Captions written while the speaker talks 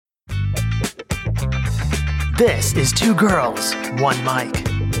This is Two Girls, One Mic,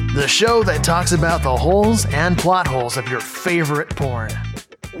 the show that talks about the holes and plot holes of your favorite porn.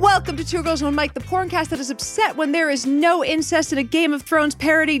 Welcome to Two Girls, One Mic, the porncast that is upset when there is no incest in a Game of Thrones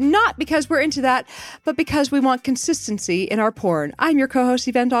parody, not because we're into that, but because we want consistency in our porn. I'm your co-host,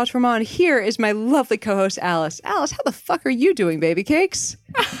 Yvonne Dodge-Vermont. Here is my lovely co-host, Alice. Alice, how the fuck are you doing, baby cakes?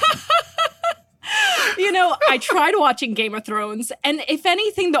 You know, I tried watching Game of Thrones, and if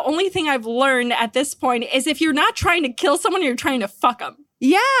anything, the only thing I've learned at this point is if you're not trying to kill someone, you're trying to fuck them.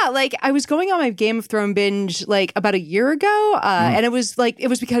 Yeah, like I was going on my Game of Thrones binge like about a year ago, and it was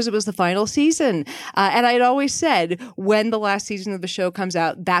because it was the final season. And I had always said when the last season of the show comes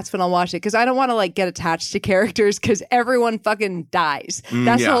out, that's when I'll watch it, because I don't want to like get attached to characters because everyone fucking dies.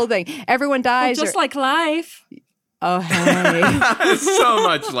 That's the whole thing. Everyone dies. Well, just like life. Oh, hey. So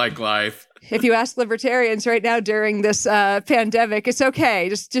much like life. If you ask libertarians right now during this pandemic, it's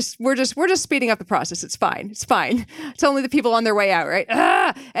okay. We're just speeding up the process. It's fine. It's fine. It's only the people on their way out, right?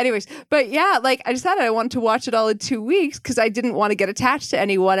 Anyways, but yeah, like I decided I wanted to watch it all in 2 weeks because I didn't want to get attached to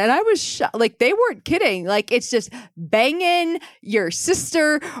anyone, and I was like, they weren't kidding. Like it's just banging your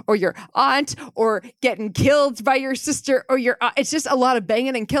sister or your aunt or getting killed by your sister or your aunt. It's just a lot of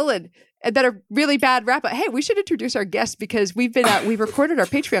banging and killing that are really bad rap. Hey, we should introduce our guests because we've recorded our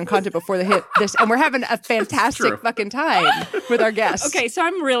Patreon content before they hit this, and we're having a fantastic fucking time with our guests. Okay, so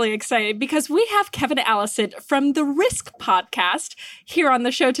I'm really excited because we have Kevin Allison from the Risk podcast here on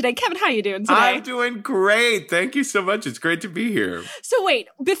the show today. Kevin, how are you doing today? I'm doing great. Thank you so much. It's great to be here. So wait,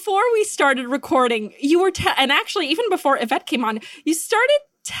 before we started recording, you were, and actually even before Yvette came on, you started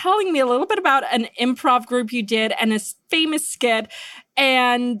telling me a little bit about an improv group you did and a famous skit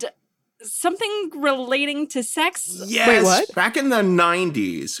and something relating to sex? Yes. Wait, what? Back in the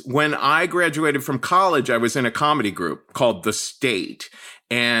 90s, when I graduated from college, I was in a comedy group called The State.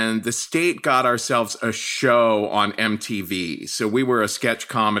 And The State got ourselves a show on MTV. So we were a sketch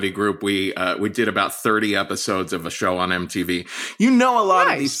comedy group. We did about 30 episodes of a show on MTV. You know a lot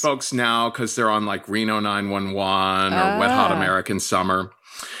of these folks now because they're on like Reno 911 or Wet Hot American Summer.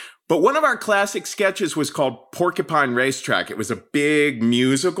 But one of our classic sketches was called Porcupine Racetrack. It was a big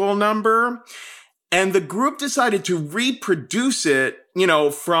musical number. And the group decided to reproduce it, you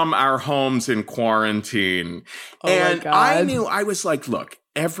know, from our homes in quarantine. And I knew, I was like, look,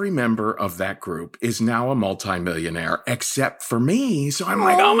 every member of that group is now a multimillionaire except for me. So I'm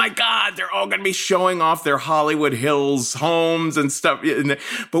like, oh my God, they're all going to be showing off their Hollywood Hills homes and stuff.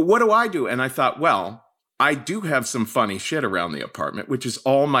 But what do? And I thought, well, I do have some funny shit around the apartment, which is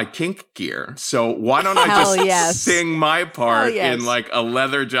all my kink gear. So why don't I just sing my part in like a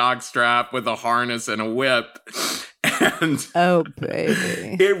leather jockstrap with a harness and a whip? And oh,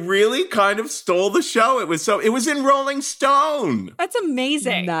 baby. It really kind of stole the show. It was in Rolling Stone. That's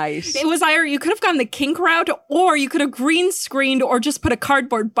amazing. Nice. It was either you could have gone the kink route or you could have green screened or just put a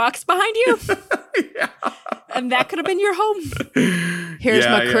cardboard box behind you. Yeah. And that could have been your home. Here's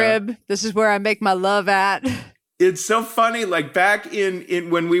my crib. This is where I make my love at. It's so funny, like back in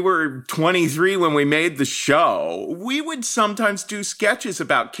when we were 23, when we made the show, we would sometimes do sketches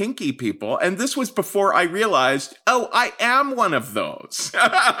about kinky people. And this was before I realized, oh, I am one of those.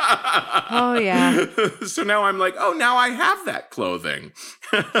 Oh, yeah. So now I'm like, oh, now I have that clothing.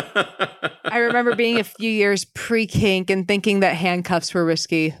 I remember being a few years pre-kink and thinking that handcuffs were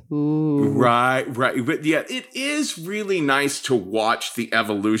risky. Ooh. Right. But yeah, it is really nice to watch the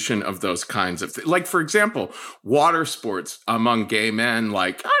evolution of those kinds of things. Like, for example, water sports among gay men,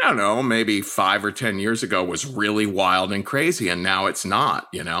 like, I don't know, maybe 5 or 10 years ago was really wild and crazy, and now it's not,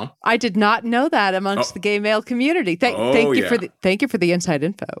 you know? I did not know that amongst the gay male community. Thank you for the inside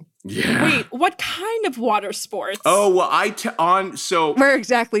info. Yeah. Wait, what kind of water sports? Oh, well, where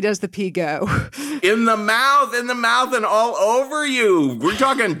exactly does the pee go? In the mouth, and all over you. We're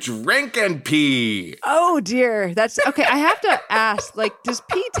talking drink and pee. Oh dear. That's okay. I have to ask, like, does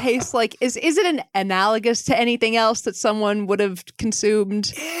pee taste like, is it analogous to anything else that someone would have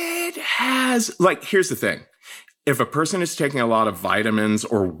consumed? It has, like, here's the thing. If a person is taking a lot of vitamins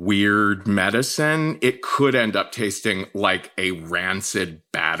or weird medicine, it could end up tasting like a rancid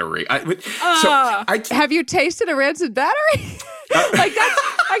battery. Have you tasted a rancid battery? I guess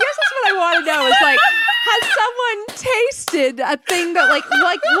that's what I want to know is like, has someone tasted a thing that like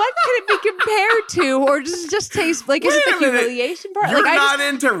what can it be compared to? Or does it just taste like, is it the humiliation part? You're not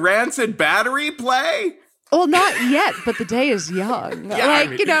into rancid battery play? Well, not yet, but the day is young. Yeah,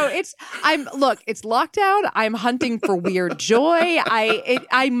 it's lockdown. I'm hunting for weird joy.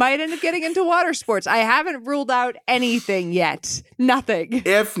 I might end up getting into water sports. I haven't ruled out anything yet. Nothing.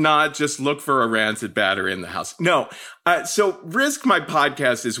 If not, just look for a rancid battery in the house. No. So Risk, my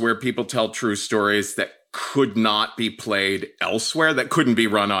podcast, is where people tell true stories that could not be played elsewhere, that couldn't be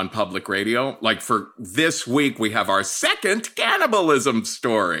run on public radio. Like for this week, we have our second cannibalism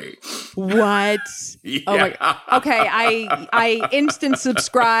story. What? Yeah. Oh my. Okay, I instant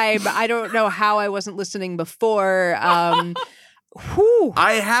subscribe. I don't know how I wasn't listening before. Whew.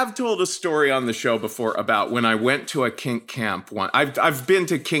 I have told a story on the show before about when I went to a kink camp. I've been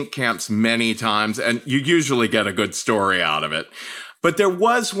to kink camps many times, and you usually get a good story out of it. But there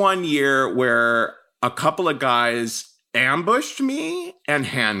was one year where a couple of guys ambushed me and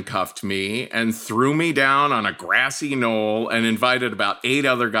handcuffed me and threw me down on a grassy knoll and invited about 8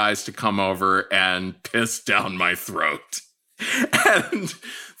 other guys to come over and piss down my throat. And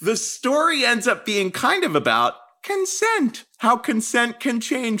the story ends up being kind of about consent, how consent can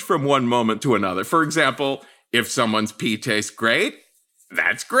change from one moment to another. For example, if someone's pee tastes great,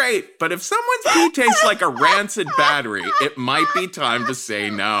 that's great. But if someone's pee tastes like a rancid battery, it might be time to say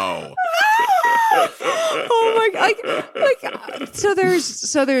no. Oh my! So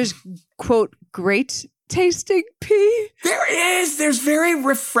there's quote great tasting pee. There's very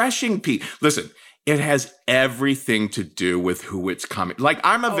refreshing pee. Listen. It has everything to do with who it's coming. Like,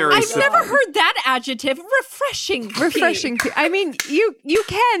 I'm a very... I've never heard that adjective. Refreshing. Refreshing. I mean, you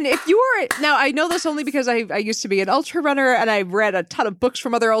can, if you were... Now, I know this only because I used to be an ultra runner, and I read a ton of books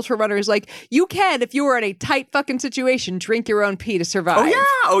from other ultra runners. Like, you can, if you were in a tight fucking situation, drink your own pee to survive.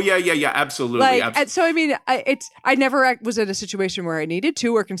 Oh, yeah. Absolutely. Like, and so, I mean, I never was in a situation where I needed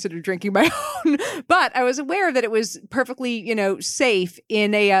to or considered drinking my own, but I was aware that it was perfectly, safe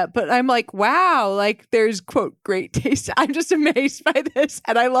in a... but I'm like, wow, like there's quote great taste. I'm just amazed by this,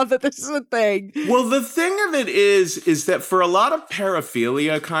 and I love that this is a thing. Well, the thing of it is that for a lot of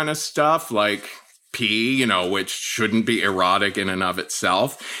paraphilia kind of stuff, like pee, which shouldn't be erotic in and of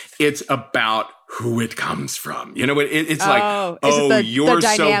itself, it's about who it comes from. It's like, you're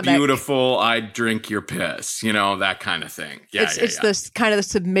so beautiful, I'd drink your piss, that kind of thing. It's this kind of the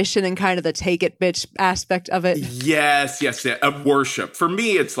submission and kind of the take it bitch aspect of it. Yes. A worship. For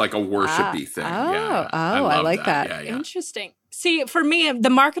me, it's like a worshipy thing. I like that. Yeah. Interesting. See, for me, the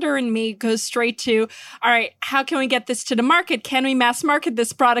marketer in me goes straight to, all right, how can we get this to the market? Can we mass market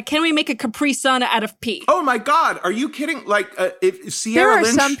this product? Can we make a Capri Sun out of pee? Oh my God, are you kidding? Like, if Sierra Lynch...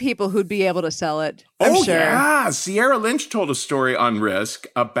 There are some people who'd be able to sell it, I'm sure. Yeah, Sierra Lynch told a story on Risk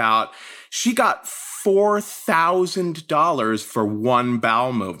about she got $4,000 for one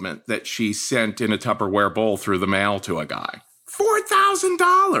bowel movement that she sent in a Tupperware bowl through the mail to a guy.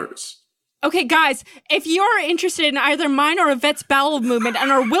 $4,000. Okay, guys, if you're interested in either mine or Yvette's bowel movement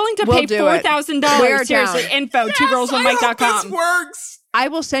and are willing to pay $4,000, seriously, info, twogirlsonemic.com. This works. I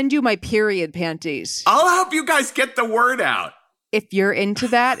will send you my period panties. I'll help you guys get the word out. If you're into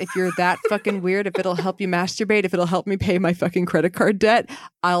that, if you're that fucking weird, if it'll help you masturbate, if it'll help me pay my fucking credit card debt,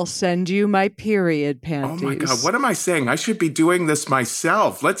 I'll send you my period panties. Oh my God, what am I saying? I should be doing this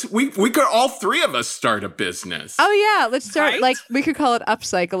myself. We could, all 3 of us, start a business. Oh yeah, let's start, right? Like, we could call it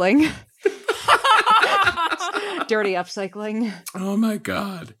upcycling. Dirty upcycling. Oh my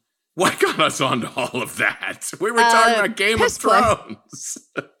God. What got us onto all of that? We were talking about Game of Thrones.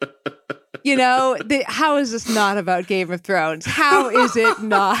 How is this not about Game of Thrones? How is it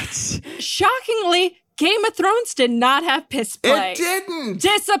not? Shockingly, Game of Thrones did not have piss play. It didn't.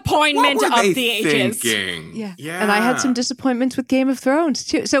 Disappointment what were of they the ages. Thinking? Yeah. And I had some disappointments with Game of Thrones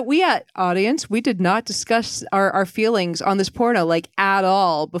too. So we audience, we did not discuss our feelings on this porno like at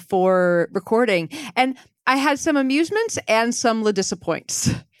all before recording. And I had some amusements and some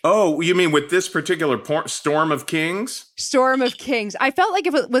disappoints. Oh, you mean with this particular Storm of Kings? Storm of Kings. I felt like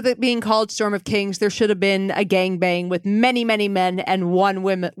with it being called Storm of Kings, there should have been a gangbang with many, many men and one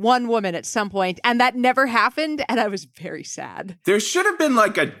woman at some point, and that never happened, and I was very sad. There should have been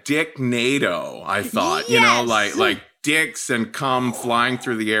like a Dick NATO, I thought. Yes! Like dicks and cum flying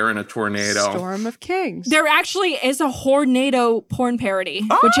through the air in a tornado. Storm of Kings. There actually is a Hornado porn parody,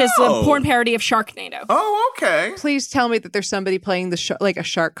 which is a porn parody of Sharknado. Oh, okay. Please tell me that there's somebody playing like a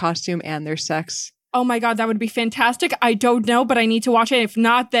shark costume and there's sex. Oh my God, that would be fantastic. I don't know, but I need to watch it. If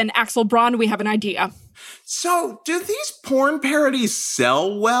not, then Axel Braun, we have an idea. So, do these porn parodies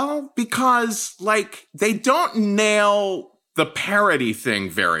sell well? Because, like, they don't nail the parody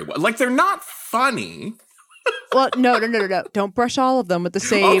thing very well. Like, they're not funny. Well, no. Don't brush all of them with the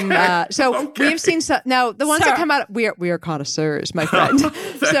same. Okay. We have seen some. Now, the ones that come out, we are connoisseurs, my friend.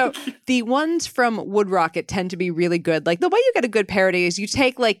 So the ones from Wood Rocket tend to be really good. Like the way you get a good parody is you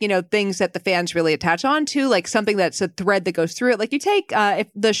take things that the fans really attach onto, like something that's a thread that goes through it. Like you take if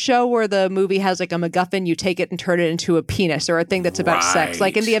the show or the movie has like a MacGuffin, you take it and turn it into a penis or a thing that's about sex.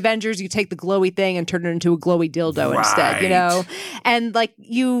 Like in the Avengers, you take the glowy thing and turn it into a glowy dildo instead. And like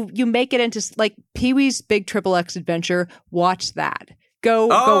you make it into like Pee-wee's Big Triple X Adventure. Watch that. Go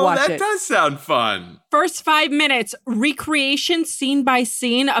watch it. That does sound fun. First 5 minutes, recreation scene by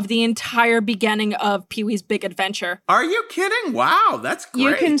scene of the entire beginning of Pee-wee's Big Adventure. Are you kidding? Wow, that's great.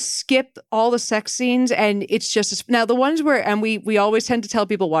 You can skip all the sex scenes and it's just now the ones where, and we always tend to tell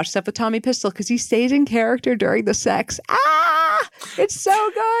people watch stuff with Tommy Pistol because he stays in character during the sex. It's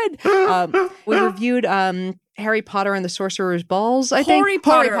so good. We reviewed Harry Potter and the Sorcerer's Balls, I think. Harry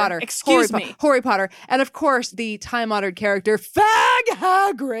Potter. Excuse me. Harry Potter. And of course, the time-honored character, Fag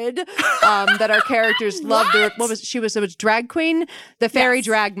Hagrid, that our characters loved. It was drag queen, the fairy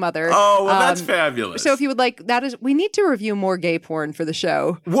drag mother. Oh, well, that's fabulous. So if you would like, we need to review more gay porn for the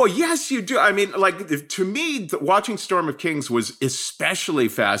show. Well, yes, you do. I mean, like, to me, watching Storm of Kings was especially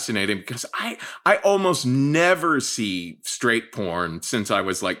fascinating because I almost never see straight porn since I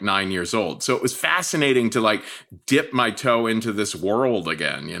was like 9 years old. So it was fascinating to like dip my toe into this world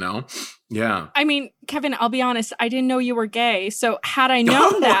again, Yeah. I mean, Kevin, I'll be honest, I didn't know you were gay. So had I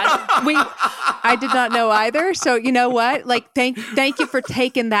known that, I did not know either. So you know what? Like, thank you for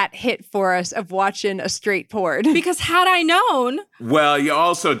taking that hit for us of watching a straight porn. Because had I known. Well, you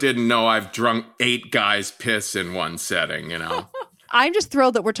also didn't know I've drunk 8 guys' piss in one setting, I'm just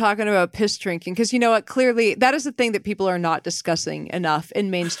thrilled that we're talking about piss drinking because you know what? Clearly, that is the thing that people are not discussing enough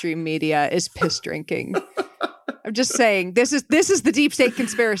in mainstream media is piss drinking. I'm just saying this is the deep state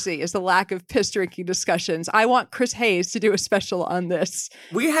conspiracy is the lack of piss drinking discussions. I want Chris Hayes to do a special on this.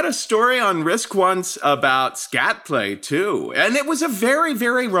 We had a story on Risk once about scat play too, and it was a very,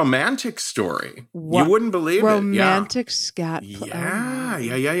 very romantic story. What? You wouldn't believe romantic scat play. Yeah.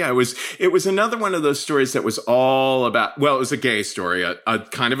 It was another one of those stories that was all about. Well, it was a gay story, a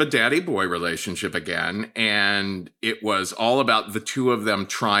kind of a daddy boy relationship again, and it was all about the two of them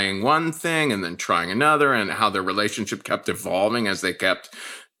trying one thing and then trying another, and how their relationship kept evolving as they kept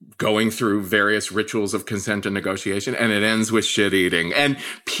going through various rituals of consent and negotiation, and it ends with shit eating. And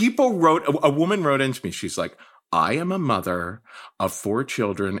people a woman wrote into me, she's like, I am a mother of 4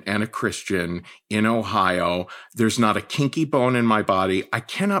 children and a Christian in Ohio. There's not a kinky bone in my body. I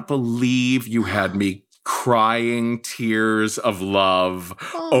cannot believe you had me crying tears of love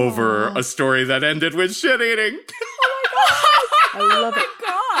over a story that ended with shit eating. I love it.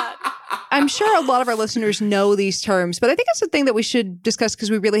 I'm sure a lot of our listeners know these terms, but I think it's a thing that we should discuss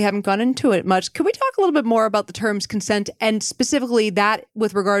because we really haven't gone into it much. Could we talk a little bit more about the terms consent and specifically that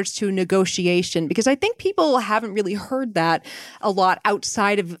with regards to negotiation? Because I think people haven't really heard that a lot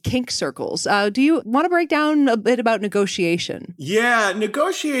outside of kink circles. Do you want to break down a bit about negotiation? Yeah,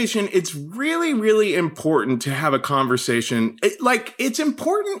 negotiation, it's really, really important to have a conversation. It's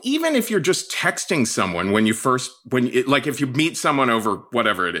important even if you're just texting someone if you meet someone over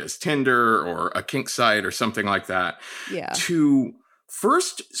whatever it is, Tinder, or a kink site or something like that, to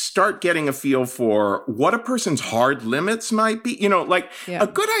first start getting a feel for what a person's hard limits might be. A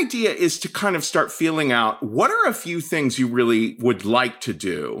good idea is to kind of start feeling out what are a few things you really would like to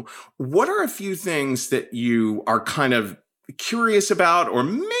do? What are a few things that you are kind of curious about or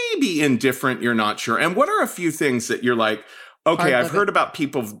maybe indifferent, you're not sure? And what are a few things that you're like, okay, I've heard about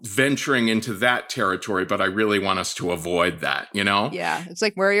people venturing into that territory, but I really want us to avoid that, Yeah. It's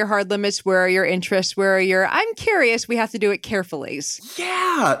like, where are your hard limits? Where are your interests? Where are your, I'm curious, we have to do it carefully.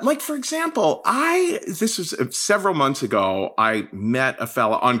 Yeah. Like, for example, this was several months ago, I met a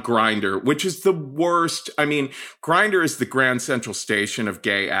fella on Grindr, which is the worst. I mean, Grindr is the Grand Central Station of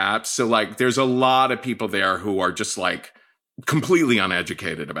gay apps. So, like, there's a lot of people there who are just, like, completely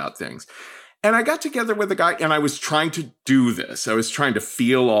uneducated about things. And I got together with a guy and I was trying to do this. I was trying to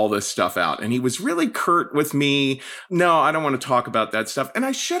feel all this stuff out. And he was really curt with me. No, I don't want to talk about that stuff. And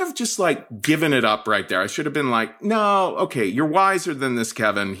I should have just given it up right there. I should have been like, no, okay, you're wiser than this,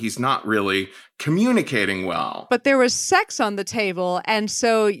 Kevin. He's not really communicating well. But there was sex on the table. And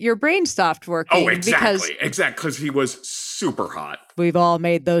so your brain stopped working. Oh, exactly. Because he was super hot. We've all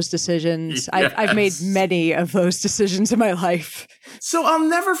made those decisions. Yes. I've made many of those decisions in my life. So I'll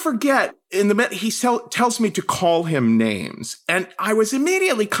never forget, he tells me to call him names. And I was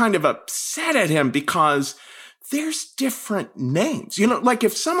immediately kind of upset at him because there's different names.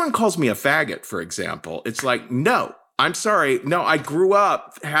 If someone calls me a faggot, for example, it's like, no, I'm sorry. No, I grew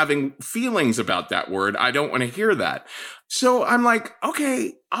up having feelings about that word. I don't want to hear that. So I'm like,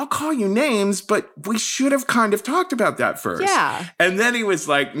 okay, I'll call you names, but we should have kind of talked about that first. Yeah. And then he was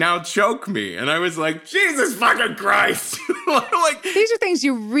like, now choke me. And I was like, Jesus fucking Christ. Like, these are things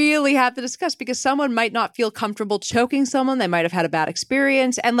you really have to discuss because someone might not feel comfortable choking someone. They might have had a bad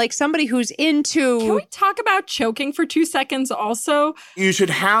experience. And like somebody who's into... Can we talk about choking for 2 seconds also? you should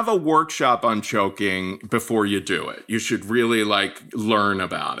have a workshop on choking before you do it. You should really like learn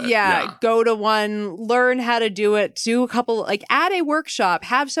about it. Yeah, go to one, learn how to do it, do a couple, like at a workshop,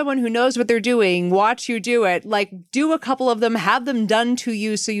 have someone who knows what they're doing, watch you do it, like do a couple of them, have them done to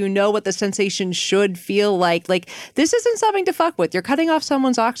you so you know what the sensation should feel like. Like this isn't something to fuck with. You're cutting off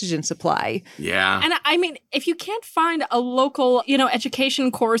someone's oxygen supply. Yeah. And I mean, if you can't find a local,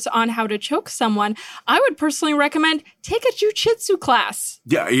 education course on how to choke someone, I would personally recommend take a jujitsu class.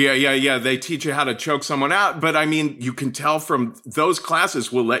 Yeah. They teach you how to choke someone out. But I mean, you can tell from those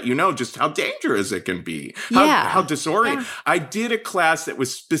classes will let you know just how dangerous it can be. How disorienting. Yeah. I did a class that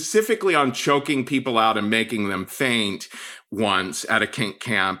was specifically on choking people out and making them faint once at a kink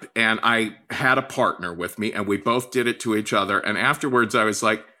camp. And I had a partner with me and we both did it to each other. And afterwards I was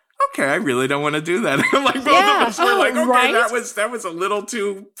like, okay, I really don't want to do that. Like both of us were like, okay, right? that was a little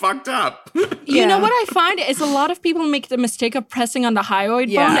too fucked up. You know what I find is a lot of people make the mistake of pressing on the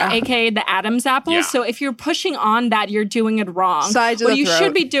hyoid bone, aka the Adam's apple. Yeah. So if you're pushing on that, you're doing it wrong. Sides of the throat.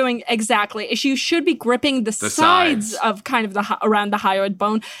 Should be doing exactly is you should be gripping the sides of kind of around the hyoid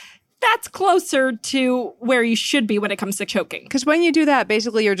bone. That's closer to where you should be when it comes to choking. Because when you do that,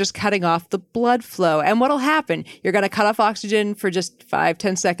 basically you're just cutting off the blood flow. And what'll happen? You're going to cut off oxygen for just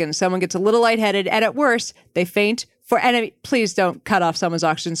 5-10 seconds. Someone gets a little lightheaded, and at worst, they faint. Please don't cut off someone's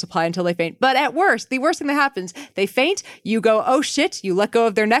oxygen supply until they faint. But at worst, the worst thing that happens, they faint, you go, oh shit, you let go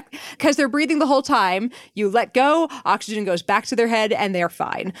of their neck because they're breathing the whole time. You let go, oxygen goes back to their head and they're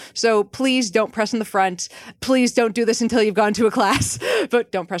fine. So please don't press in the front. Please don't do this until you've gone to a class,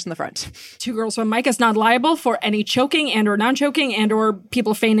 but don't press in the front. Two Girls One Mic is not liable for any choking and or non-choking and or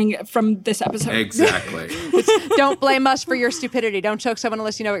people fainting from this episode. Exactly. Don't blame us for your stupidity. Don't choke someone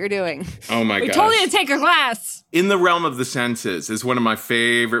unless you know what you're doing. Oh my God. We told you to take a class. In the Realm of the Senses is one of my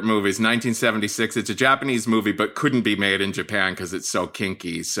favorite movies, 1976. It's a Japanese movie, but couldn't be made in Japan because it's so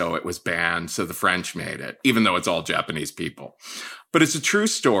kinky, so it was banned. So the French made it, even though it's all Japanese people. But it's a true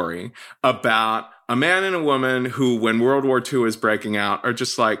story about a man and a woman who, when World War II is breaking out, are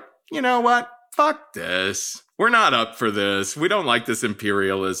just like, you know what? Fuck this. We're not up for this. We don't like this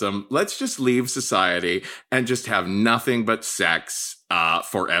imperialism. Let's just leave society and just have nothing but sex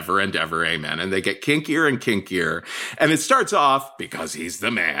forever and ever. Amen. And they get kinkier and kinkier. And it starts off because he's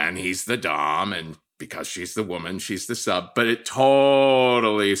the man, he's the dom, and because she's the woman, she's the sub. But it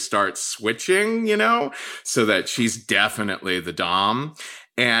totally starts switching, so that she's definitely the dom.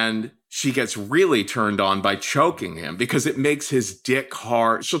 And she gets really turned on by choking him because it makes his dick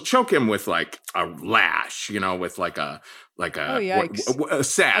hard. She'll choke him with like a lash, with like a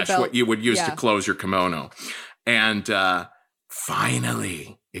sash, what you would use to close your kimono. And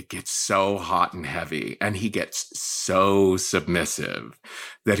finally, it gets so hot and heavy, and he gets so submissive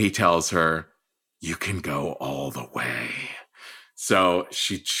that he tells her, you can go all the way. So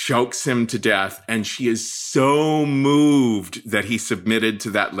she chokes him to death, and she is so moved that he submitted to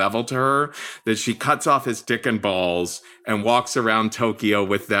that level to her that she cuts off his dick and balls and walks around Tokyo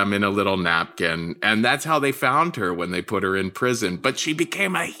with them in a little napkin. And that's how they found her when they put her in prison. But she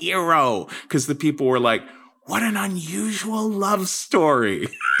became a hero because the people were like, what an unusual love story.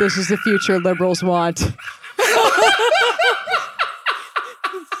 This is the future liberals want.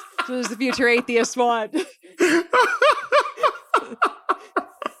 This is the future atheists want.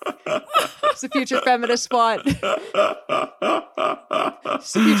 It's the future feminists want. It's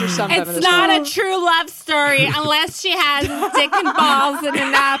the future some feminists It's not want. a true love story unless she has dick and balls in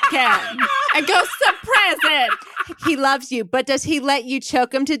a napkin and goes to prison. He loves you, but does he let you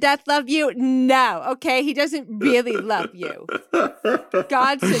choke him to death love you? No. Okay, he doesn't really love you.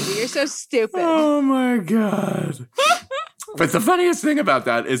 God, Cindy, you're so stupid. Oh my God. But the funniest thing about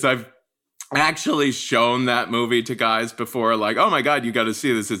that is I've actually shown that movie to guys before, like, oh my God, you got to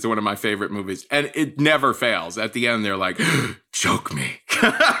see this. It's one of my favorite movies. And it never fails. At the end, they're like, choke me. So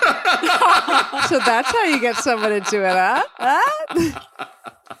that's how you get someone into it, huh?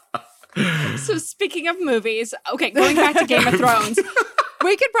 So speaking of movies, okay, going back to Game of Thrones.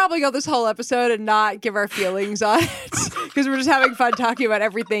 We could probably go this whole episode and not give our feelings on it because we're just having fun talking about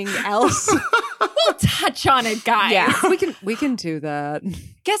everything else. We'll touch on it, guys. Yeah, we can do that.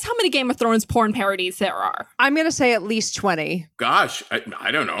 Guess how many Game of Thrones porn parodies there are? I'm going to say at least 20. Gosh,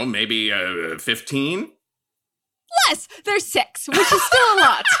 I don't know, maybe 15? Less. There's 6, which is still a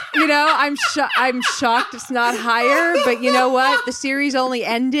lot. You know, I'm shocked it's not higher, but you know what? The series only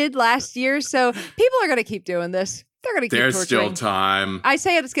ended last year, so people are going to keep doing this. They're going to keep There's torturing. still time. I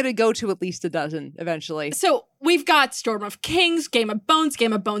say it's going to go to at least a dozen eventually. So we've got Storm of Kings, Game of Bones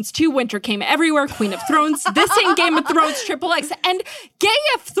 2, Winter Came Everywhere, Queen of Thrones, This Ain't Game of Thrones, Triple X, and Gay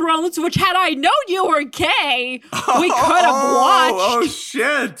of Thrones, which had I known you were gay, we could have watched. Oh,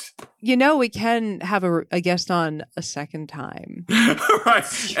 shit. You know, we can have a guest on a second time.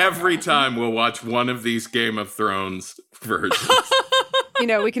 Right. Every time we'll watch one of these Game of Thrones versions. You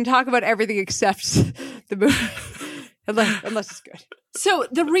know, we can talk about everything except the movie. Unless it's good. So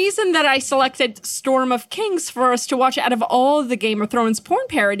the reason that I selected Storm of Kings for us to watch out of all the Game of Thrones porn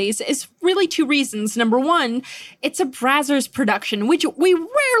parodies is really 2 reasons. Number 1, it's a Brazzers production, which we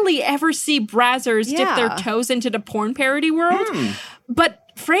rarely ever see Brazzers dip their toes into the porn parody world. But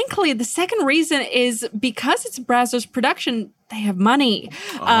frankly, the second reason is because it's a Brazzers production, they have money.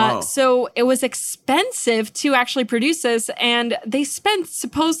 So it was expensive to actually produce this, and they spent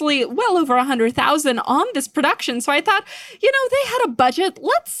supposedly well over $100,000 on this production. So I thought, you know, they had a budget.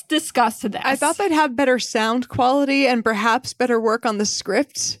 Let's discuss this. I thought they'd have better sound quality and perhaps better work on the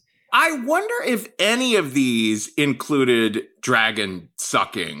script. I wonder if any of these included dragon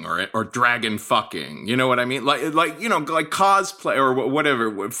sucking or dragon fucking. You know what I mean? Like you know, like cosplay or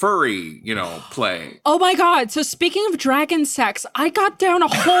whatever, furry, you know, play. Oh my God. So speaking of dragon sex, I got down a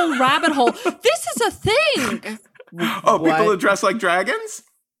whole rabbit hole. This is a thing. Oh, people who dress like dragons?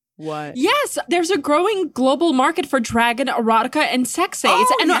 What? Yes, there's a growing global market for dragon erotica and sex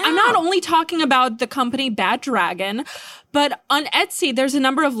aids. I'm not only talking about the company Bad Dragon, but on Etsy, there's a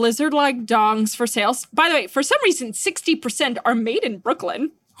number of lizard-like dongs for sale. By the way, for some reason, 60% are made in Brooklyn.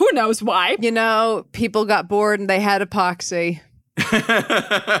 Who knows why? You know, people got bored and they had epoxy.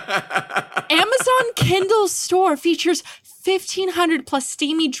 Amazon Kindle store features 1,500 plus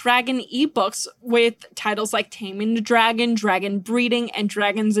steamy dragon ebooks with titles like Taming the Dragon, Dragon Breeding, and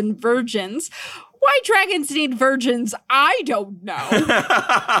Dragons and Virgins. Why dragons need virgins, I don't know.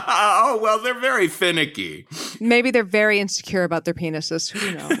 Oh, well, they're very finicky. Maybe they're very insecure about their penises.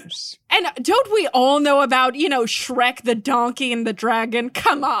 Who knows? And don't we all know about, you know, Shrek the donkey and the dragon?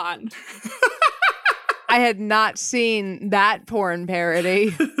 Come on. I had not seen that porn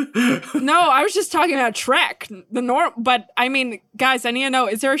parody. No, I was just talking about Shrek. But I mean, guys, I need to know,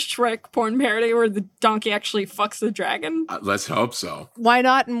 is there a Shrek porn parody where the donkey actually fucks the dragon? Let's hope so. Why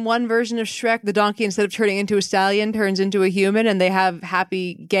not in one version of Shrek, the donkey, instead of turning into a stallion, turns into a human and they have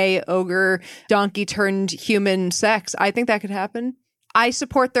happy gay ogre donkey turned human sex? I think that could happen. I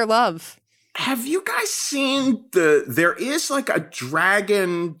support their love. Have you guys seen there is like a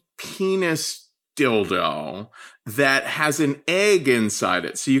dragon penis dildo that has an egg inside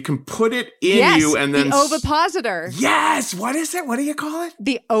it, so you can put it in you and then the ovipositor. Yes, what is it? What do you call it?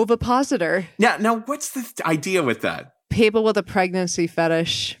 The ovipositor. Yeah. Now, what's the idea with that? People with a pregnancy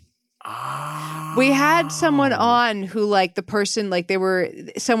fetish. Oh. We had someone on who, like, the person, like,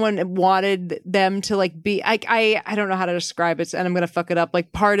 someone wanted them to, like, be, I don't know how to describe it, and I'm going to fuck it up.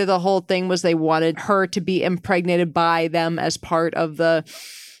 Like, part of the whole thing was they wanted her to be impregnated by them as part of the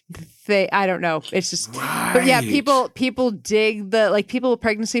I don't know. It's just, right. But yeah, people dig people with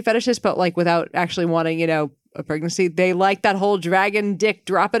pregnancy fetishes, but like without actually wanting, you know, a pregnancy. They like that whole dragon dick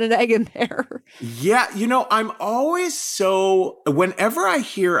dropping an egg in there. Yeah. You know, I'm always whenever I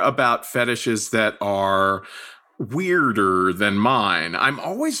hear about fetishes that are weirder than mine, I'm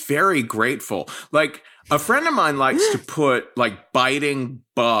always very grateful. Like, a friend of mine likes to put like biting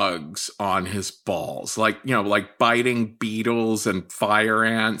bugs on his balls, like, you know, like biting beetles and fire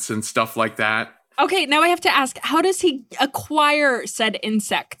ants and stuff like that. Okay, now I have to ask, how does he acquire said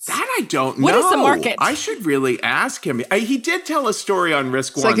insects? That I don't know. What is the market? I should really ask him. He did tell a story on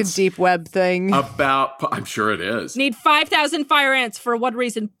Risk it's once. Like a deep web thing. I'm sure it is. Need 5,000 fire ants for what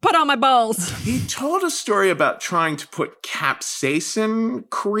reason? Put on my balls. He told a story about trying to put capsaicin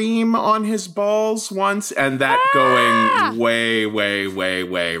cream on his balls once, and that going way, way, way,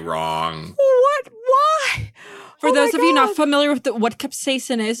 way wrong. What? Why? For those of you not familiar with what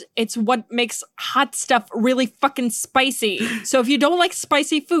capsaicin is, it's what makes hot stuff really fucking spicy. So if you don't like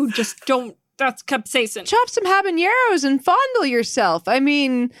spicy food, just don't. That's capsaicin. Chop some habaneros and fondle yourself. I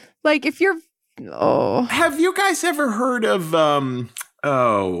mean, like if you're. Oh. Have you guys ever heard of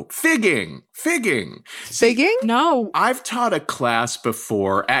figging? Figging? No. I've taught a class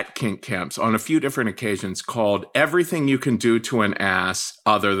before at kink camps on a few different occasions called "Everything You Can Do to an Ass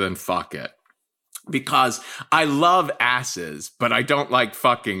Other Than Fuck It." Because I love asses, but I don't like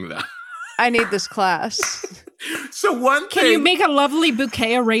fucking them. I need this class. So one thing. Can you make a lovely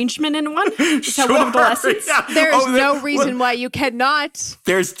bouquet arrangement in one? Is that one of the lessons? Yeah. There's no reason why you cannot.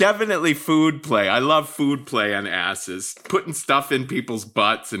 There's definitely food play. I love food play on asses. Putting stuff in people's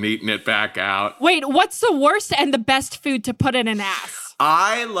butts and eating it back out. Wait, what's the worst and the best food to put in an ass?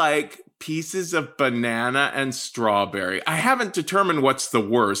 I like pieces of banana and strawberry. I haven't determined what's the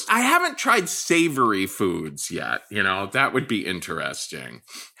worst. I haven't tried savory foods yet. You know, that would be interesting.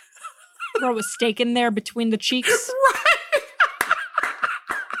 Throw a steak in there between the cheeks.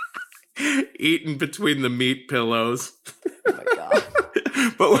 Eaten between the meat pillows. Oh my God.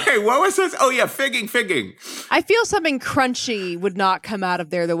 But wait, what was this? Oh yeah, figging. I feel something crunchy would not come out of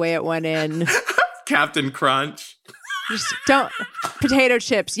there the way it went in. Captain Crunch. Just don't. Potato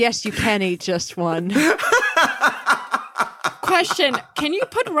chips. Yes, you can eat just one. Question, can you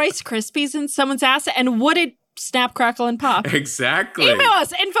put Rice Krispies in someone's ass and would it snap, crackle, and pop? Exactly. Email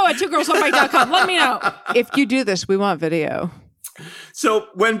us, info@twogirlsonebike.com. Let me know. If you do this, we want video. So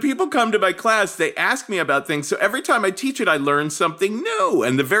when people come to my class, they ask me about things. So every time I teach it, I learn something new.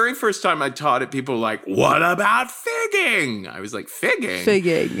 And the very first time I taught it, people were like, what about figging? I was like, figging?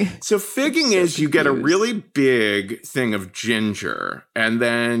 Figging. So figging is you get a really big thing of ginger and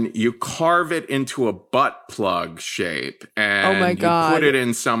then you carve it into a butt plug shape and Oh my God. you put it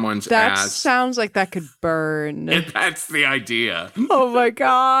in someone's That ass. sounds like that could burn. And that's the idea. Oh my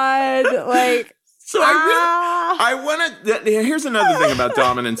God. Like, So I want to, here's another thing about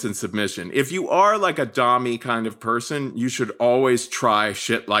dominance and submission. If you are like a dommy kind of person, you should always try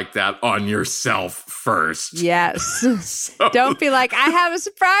shit like that on yourself first. yes. So, Don't be like, I have a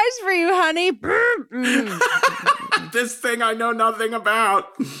surprise for you, honey. this thing I know nothing about.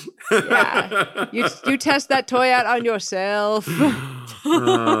 Yeah. You test that toy out on yourself.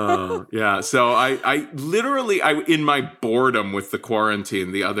 Yeah. So I literally, in my boredom with the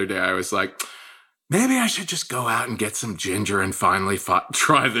quarantine the other day, I was like, maybe I should just go out and get some ginger and finally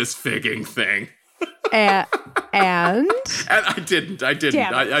try this figging thing. And And I didn't.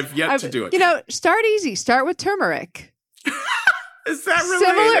 Damn it. I've yet to do it. You know, start easy. Start with turmeric. Is that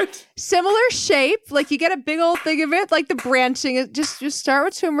related? Similar shape. Like you get a big old thing of it, like the branching. Just start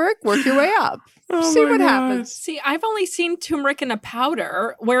with turmeric, work your way up. See what happens. See, I've only seen turmeric in a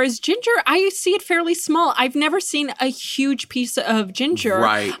powder, whereas ginger, I see it fairly small. I've never seen a huge piece of ginger.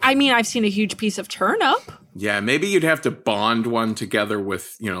 Right. I mean, I've seen a huge piece of turnip. Yeah, maybe you'd have to bond one together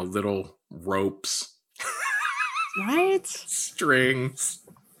with, little ropes, Right? strings.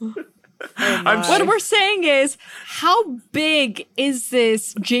 What we're saying is, how big is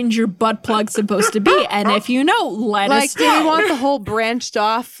this ginger butt plug supposed to be? And if you know, let us Do know. you want the whole branched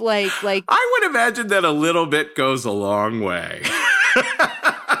off, like? I would imagine that a little bit goes a long way.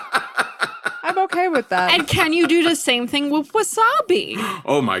 I'm okay with that. And can you do the same thing with wasabi?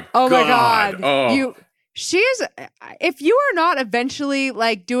 Oh my Oh God. my God. Oh. She is, if you are not eventually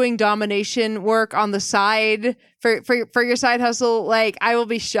like doing domination work on the side for your side hustle, like I will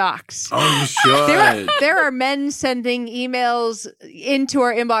be shocked. Oh, you should. There are men sending emails into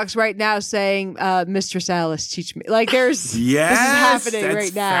our inbox right now saying, Mistress Alice, teach me. Like there's, Yes, this is happening that's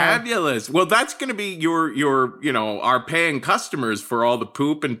right now. fabulous. Well, that's going to be your our paying customers for all the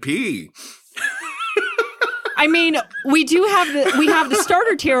poop and pee. I mean, we have the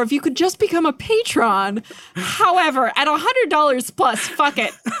starter tier if you could just become a patron. However, at $100 plus, fuck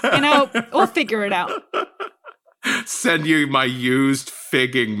it. We'll figure it out. Send you my used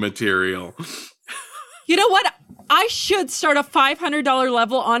figging material. You know what? I should start a $500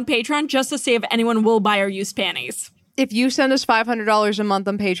 level on Patreon just to see if anyone will buy our used panties. If you send us $500 a month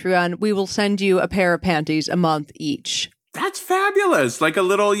on Patreon, we will send you a pair of panties a month each. That's fabulous. Like a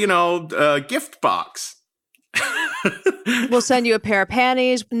little, gift box. We'll send you a pair of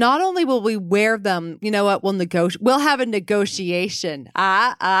panties. Not only will we wear them, you know what? We'll have a negotiation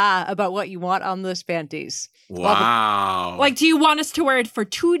about what you want on those panties. Wow. Like, do you want us to wear it for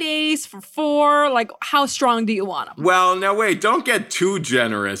 2 days, for 4? Like, how strong do you want them? Well, now wait, don't get too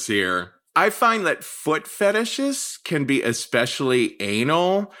generous here. I find that foot fetishes can be especially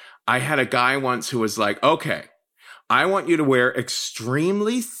anal. I had a guy once who was like, okay, I want you to wear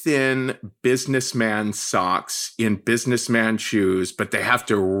extremely thin businessman socks in businessman shoes, but they have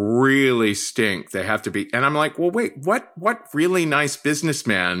to really stink. They have to be, and I'm like, well, wait, what really nice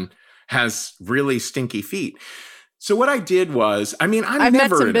businessman has really stinky feet? So what I did was, I've met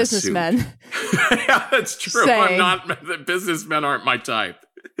never some in businessmen. a suit. Yeah, that's true. Same. The businessmen aren't my type.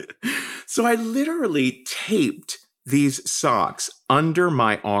 So I literally taped these socks under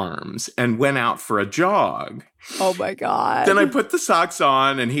my arms and went out for a jog. Oh my God. Then I put the socks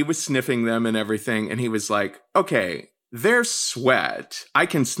on and he was sniffing them and everything. And he was like, okay, there's sweat. I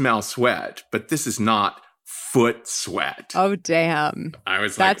can smell sweat, but this is not foot sweat. Oh, damn. I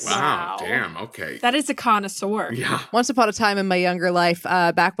was That's- like, wow, Wow. damn, okay. That is a connoisseur. Yeah. Once upon a time in my younger life,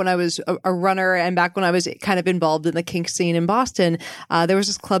 back when I was a runner and back when I was kind of involved in the kink scene in Boston, there was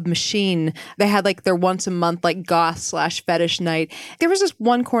this club Machine. They had like their once a month like goth/fetish night. There was this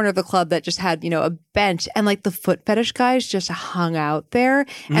one corner of the club that just had, a bench, and like the foot fetish guys just hung out there.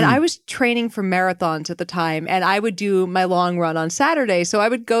 And I was training for marathons at the time, and I would do my long run on Saturday. So I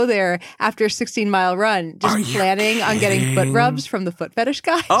would go there after a 16-mile run, Are just you planning on getting foot kidding? rubs from the foot fetish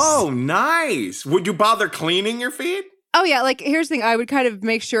guys. Oh, nice. Would you bother cleaning your feet? Oh, yeah. Like, here's the thing. I would kind of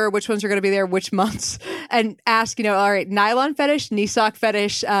make sure which ones are going to be there, which months, and ask, all right, nylon fetish, knee sock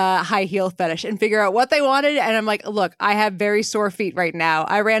fetish, high heel fetish, and figure out what they wanted. And I'm like, look, I have very sore feet right now.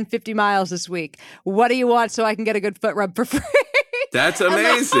 I ran 50 miles this week. What do you want so I can get a good foot rub for free? That's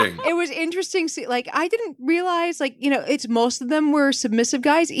amazing. It was interesting. Like, I didn't realize, it's most of them were submissive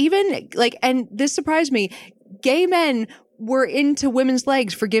guys, even and this surprised me. Gay men were into women's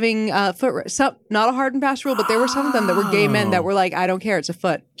legs for giving foot. Some, not a hard and fast rule, but there were some of them that were gay men that were like, I don't care, it's a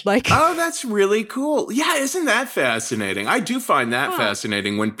foot. Like, Oh, that's really cool. Yeah, isn't that fascinating? I do find that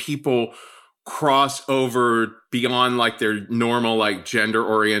fascinating when people cross over beyond like their normal like gender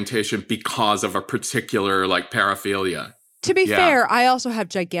orientation because of a particular like paraphilia. to be Yeah. fair, I also have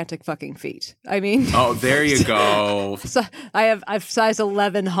gigantic fucking feet. I mean, Oh, there you go. so I've size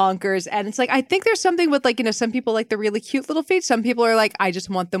 11 honkers, and it's like I think there's something with some people like the really cute little feet. Some people are like, I just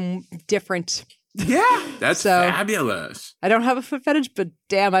want them different. Yeah, that's So- fabulous. I don't have a foot fetish, but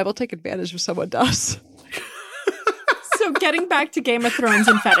damn, I will take advantage if someone does. So getting back to Game of Thrones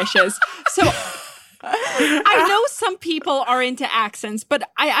and fetishes. So I know some people are into accents, but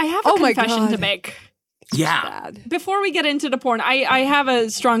I have a Oh my confession to God. make. Yeah. Bad. Before we get into the porn, I have a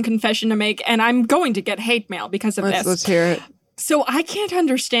strong confession to make, and I'm going to get hate mail because of this. Let's hear it. So I can't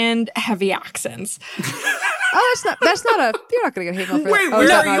understand heavy accents. Oh, that's not a. You're not going to get hate mail for Wait, that. Oh, where is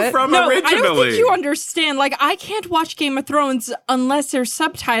that are not you it? from No, originally? I don't think you understand. Like, I can't watch Game of Thrones unless there's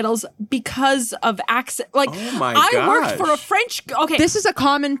subtitles because of accent. Like, Oh my I worked for a gosh. French. Okay, This is a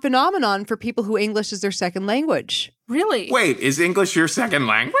common phenomenon for people who English is their second language. really? Wait, is English your second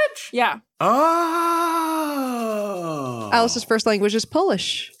language? Yeah. Oh. Alice's first language is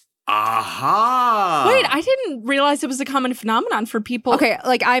Polish. Aha. Wait, I didn't realize it was a common phenomenon for people. Okay,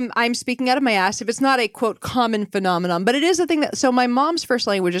 like I'm speaking out of my ass if it's not a quote common phenomenon, but it is a thing that so my mom's first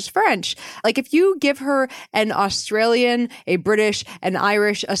language is French. Like if you give her an Australian, a British, an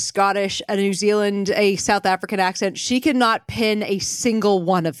Irish, a Scottish, a New Zealand, a South African accent, she cannot pin a single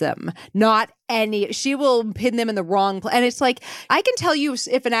one of them. Not any. She will pin them in the wrong place. And it's like, I can tell you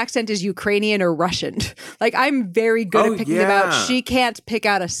if an accent is Ukrainian or Russian. Like, I'm very good Oh, at picking them out. yeah. She can't pick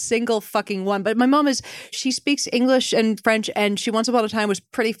out a single fucking one. But my mom she speaks English and French, and she once upon a time was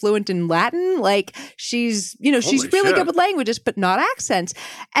pretty fluent in Latin. Like, she's Holy really shit. good with languages, but not accents.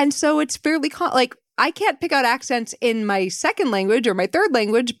 And so it's fairly, I can't pick out accents in my second language or my third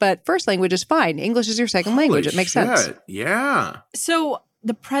language, but first language is fine. English is your second language. It makes sense. Shit. Yeah. So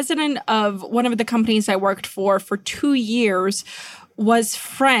the president of one of the companies I worked for 2 years was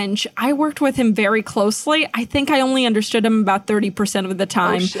French. I worked with him very closely. I think I only understood him about 30% of the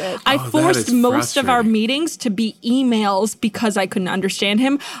time. shit. I Oh, that forced is most of our frustrating. meetings to be emails because I couldn't understand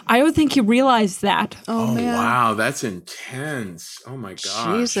him. I don't think he realized that. Oh, man. Wow, that's intense. Oh my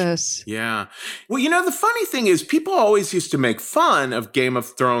gosh. Jesus. Yeah. Well, the funny thing is people always used to make fun of Game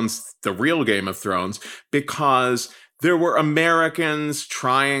of Thrones, the real Game of Thrones, because there were Americans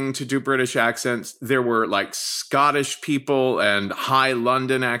trying to do British accents. There were like Scottish people and high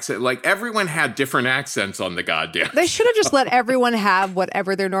London accent. Like everyone had different accents on the goddamn. They should have just let everyone have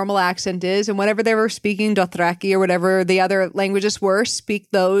whatever their normal accent is, and whenever they were speaking Dothraki or whatever the other languages were,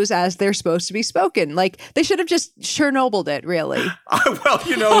 speak those as they're supposed to be spoken. Like, they should have just Chernobyl it, really. Well,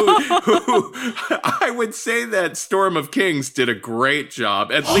 I would say that Storm of Kings did a great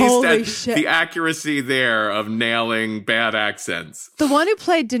job. At Holy least shit. at the accuracy there of nailing bad accents. The one who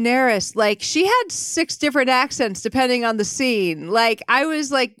played Daenerys, like, she had 6 different accents depending on the scene. Like, I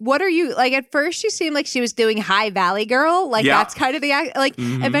was like, what are you, like, at first she seemed like she was doing High Valley Girl. Like, Yeah. that's kind of the act. Like,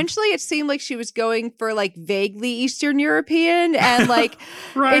 eventually it seemed like she was going for, like, vaguely Eastern European, and, like,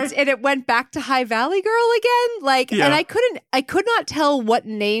 Right. and it went back to High Valley Girl again. Like, Yeah. and I could not tell what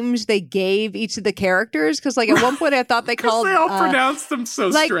names they gave each of the characters, because, like, at one point I thought they called They all pronounced them so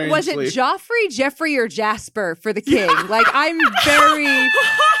like, strangely. was it Joffrey, Jeffrey, or Jasper for the king? Like, I'm very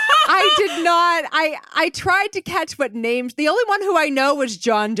I did not. I tried to catch what names. The only one who I know was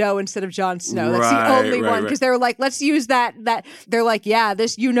John Doe instead of Jon Snow. That's the only one because they were like, let's use that. They're like, yeah,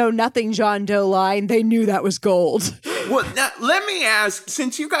 this you know nothing John Doe line. They knew that was gold. Well, now, let me ask,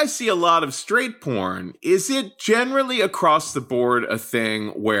 since you guys see a lot of straight porn, is it generally across the board a thing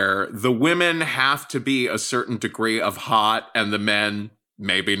where the women have to be a certain degree of hot and the men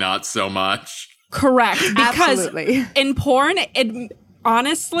maybe not so much? Correct. Because Absolutely. in porn,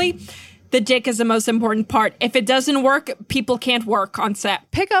 honestly, the dick is the most important part. If it doesn't work, people can't work on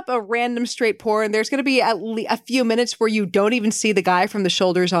set. Pick up a random straight porn. There's going to be a few minutes where you don't even see the guy from the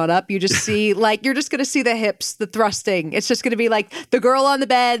shoulders on up. You just see you're just going to see the hips, the thrusting. It's just going to be like the girl on the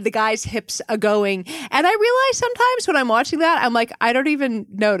bed, the guy's hips are going. And I realize sometimes when I'm watching that, I'm like, I don't even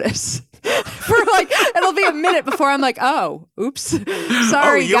notice. For it'll be a minute before I'm like, oh, oops,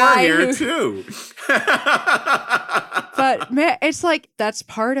 sorry, you're guy. Here too. But man, it's like that's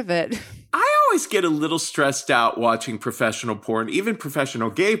part of it. I always get a little stressed out watching professional porn, even professional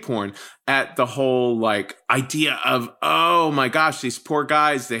gay porn, at the whole idea of, oh my gosh, these poor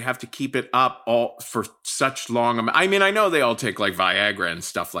guys, they have to keep it up all for such long. I mean, I know they all take Viagra and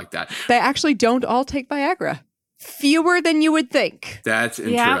stuff like that. They actually don't all take Viagra. Fewer than you would think. That's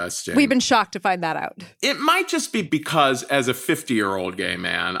interesting. We've been shocked to find that out. It might just be because as a 50-year-old gay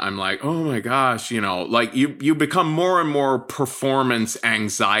man, I'm like, oh my gosh, you become more and more performance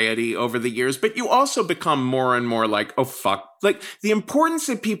anxiety over the years, but you also become more and more like, oh fuck. The importance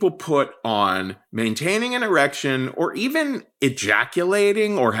that people put on maintaining an erection or even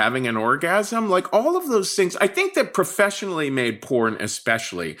ejaculating or having an orgasm, all of those things, I think that professionally made porn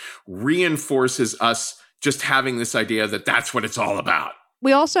especially reinforces us just having this idea that that's what it's all about.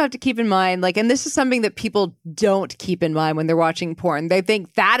 We also have to keep in mind, and this is something that people don't keep in mind when they're watching porn. They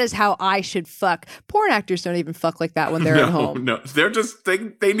think that is how I should fuck. Porn actors don't even fuck like that when they're at home. No, they're just,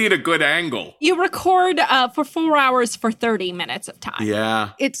 they need a good angle. You record for 4 hours for 30 minutes of time.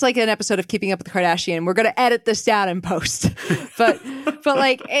 Yeah. It's like an episode of Keeping Up with the Kardashians. We're going to edit this down in post. but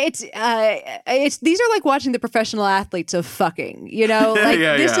it's these are like watching the professional athletes of fucking,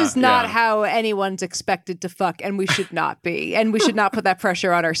 this is not how anyone's expected to fuck, and we should not be. And we should not put that pressure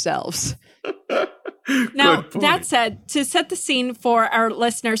on ourselves. Now, that said, to set the scene for our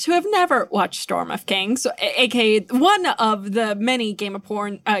listeners who have never watched Storm of Kings, aka one of the many Game of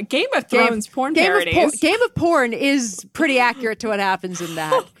Thrones porn parodies. Game of Porn is pretty accurate to what happens in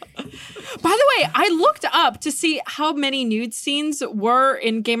that. By the way, I looked up to see how many nude scenes were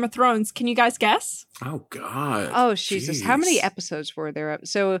in Game of Thrones. Can you guys guess? Oh, God. Oh, Jesus. Jeez. How many episodes were there?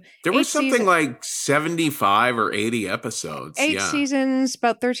 So there was something like 75 or 80 episodes. 8 seasons,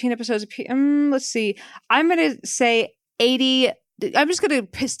 about 13 episodes. Let's see. I'm going to say 80. I'm just going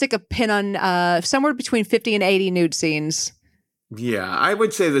to stick a pin on somewhere between 50 and 80 nude scenes. Yeah, I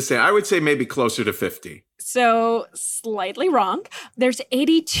would say the same. I would say maybe closer to 50. So slightly wrong. There's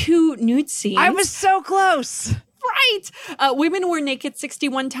 82 nude scenes. I was so close. Right. Women were naked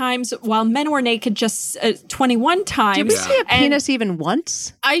 61 times, while men were naked just 21 times. Did we see a penis even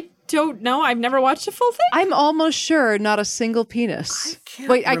once? I don't know. I've never watched a full thing. I'm almost sure not a single penis.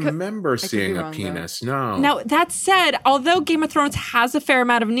 I can't remember seeing a penis. Though. No. Now, that said, although Game of Thrones has a fair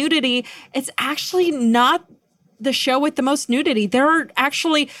amount of nudity, it's actually not the show with the most nudity. There are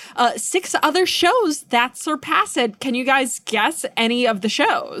actually 6 other shows that surpass it. Can you guys guess any of the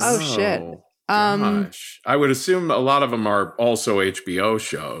shows? Oh shit. Gosh. I would assume a lot of them are also HBO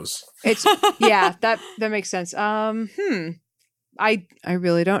shows. It's that makes sense. I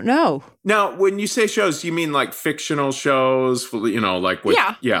really don't know. Now, when you say shows, you mean like fictional shows,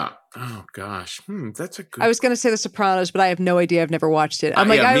 yeah. Oh gosh. That's a good. I was going to say The Sopranos, but I have no idea. I've never watched it.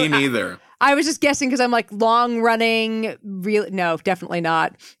 Me neither. I was just guessing because I'm like long running. No, definitely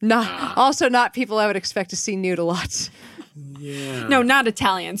not. Also not people I would expect to see nude a lot. Yeah. No, not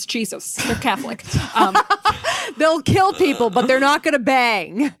Italians. Jesus, they're Catholic. They'll kill people, but they're not going to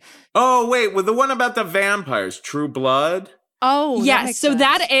bang. Oh wait, the one about the vampires, True Blood. Oh, yes. So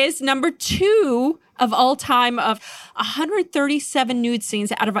that is number 2 of all time of 137 nude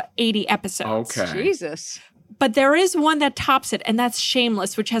scenes out of 80 episodes. Okay. Jesus. But there is one that tops it, and that's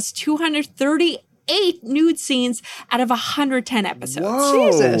Shameless, which has 238 nude scenes out of 110 episodes. Whoa.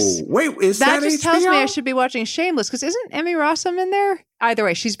 Jesus. Wait, is that just HBO? tells me I should be watching Shameless, because isn't Emmy Rossum in there? Either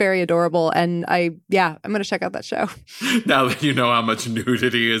way, she's very adorable, and I'm going to check out that show. Now that you know how much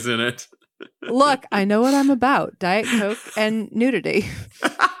nudity is in it. Look, I know what I'm about. Diet Coke and nudity.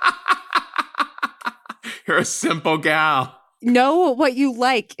 You're a simple gal. Know what you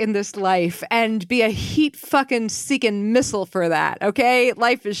like in this life and be a heat fucking seeking missile for that, okay?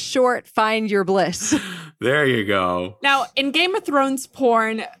 Life is short. Find your bliss. There you go. Now, in Game of Thrones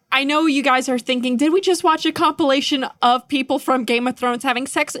porn, I know you guys are thinking, did we just watch a compilation of people from Game of Thrones having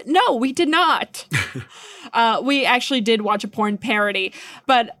sex? No, we did not. We actually did watch a porn parody.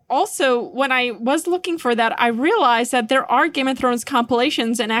 But also, when I was looking for that, I realized that there are Game of Thrones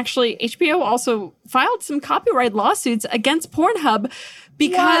compilations, and actually HBO also filed some copyright lawsuits against Pornhub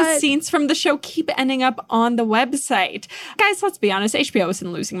because scenes from the show keep ending up on the website. Guys, let's be honest, HBO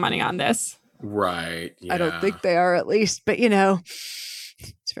isn't losing money on this. Right. Yeah. I don't think they are, at least. But,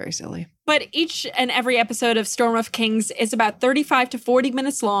 it's very silly. But each and every episode of Storm of Kings is about 35 to 40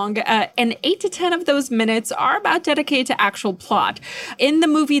 minutes long, and 8 to 10 of those minutes are about dedicated to actual plot. In the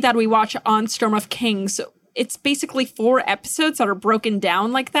movie that we watch on Storm of Kings, it's basically 4 episodes that are broken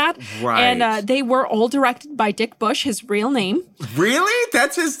down like that. Right. And they were all directed by Dick Bush, his real name. Really?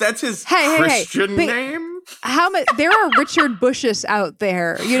 That's his Christian name? How much? There are Richard Bushes out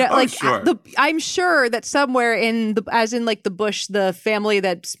there, Sure. I'm sure that somewhere the Bush, the family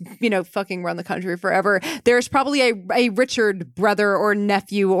that's fucking run the country forever. There's probably a Richard brother or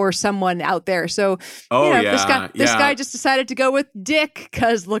nephew or someone out there. So, this guy just decided to go with Dick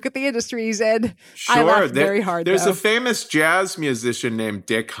because look at the industry he's in. Sure, I laughed very hard. There's a famous jazz musician named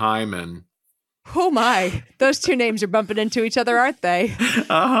Dick Hyman. Oh my! Those two names are bumping into each other, aren't they?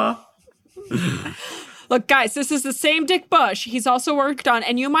 Look, guys, this is the same Dick Bush. He's also worked on,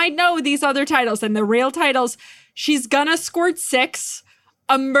 and you might know these other titles, and the real titles, She's Gonna Squirt 6,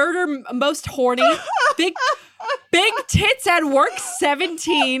 A Murder Most Horny, Big Tits at Work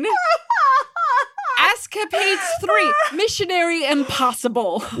 17, Askapades 3, Missionary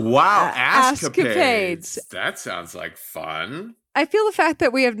Impossible. Wow, Askapades. That sounds like fun. I feel the fact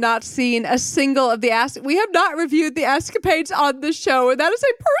that we have not seen a single of we have not reviewed the Askapades on the show, and that is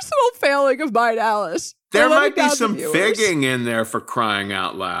a personal failing of mine, Alice. There might be some figging in there for crying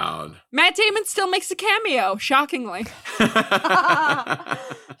out loud. Matt Damon still makes a cameo, shockingly.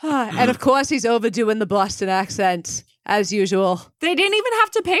 And of course, he's overdoing the Boston accent, as usual. They didn't even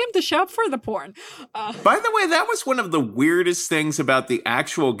have to pay him to show up for the porn. By the way, that was one of the weirdest things about the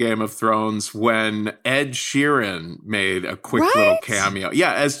actual Game of Thrones when Ed Sheeran made a quick little cameo.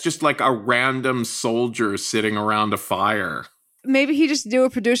 Yeah, as just like a random soldier sitting around a fire. Maybe he just knew a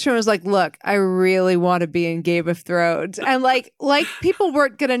producer and was like, look, I really want to be in Game of Thrones. And like people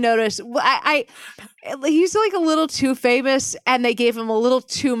weren't going to notice. He's like a little too famous and they gave him a little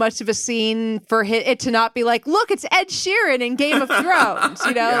too much of a scene for it to not be like, look, it's Ed Sheeran in Game of Thrones.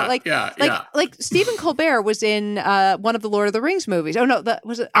 Like Stephen Colbert was in one of the Lord of the Rings movies. Oh no,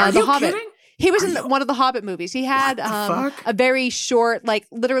 was it Are The you Hobbit? Kidding? He was in one of the Hobbit movies. He had a very short,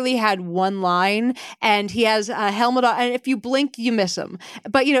 literally had one line, and he has a helmet on. And if you blink, you miss him.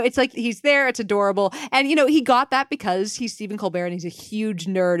 But, it's like he's there. It's adorable. And, he got that because he's Stephen Colbert and he's a huge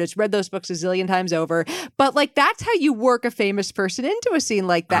nerd. Has read those books a zillion times over. But, that's how you work a famous person into a scene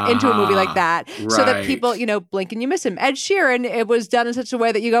like that, into a movie like that. Right. So that people, blink and you miss him. Ed Sheeran, it was done in such a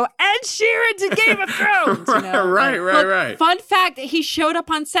way that you go, Ed Sheeran's in Game of Thrones. Right. Fun fact, he showed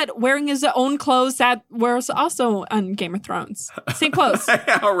up on set wearing his own clothes that was also on Game of Thrones. Same clothes.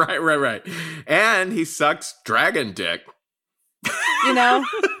 Right. And he sucks dragon dick.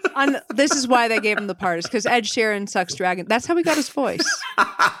 This is why they gave him the part, is because Ed Sheeran sucks dragon. That's how he got his voice.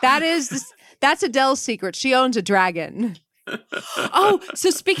 That's Adele's secret. She owns a dragon. Oh, so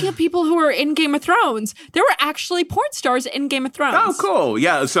speaking of people who are in Game of Thrones, there were actually porn stars in Game of Thrones. Oh, cool.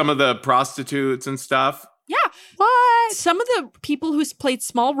 Yeah, some of the prostitutes and stuff. Yeah. What? Some of the people who played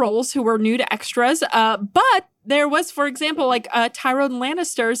small roles who were new to extras, but there was, for example, Tyrone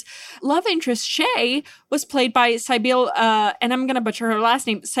Lannister's love interest, Shay, was played by Sybil, and I'm going to butcher her last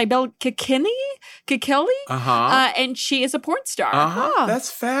name, Sybil Kikili? And she is a porn star.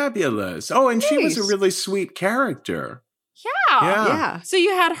 That's fabulous. Oh, and she was a really sweet character. Yeah. So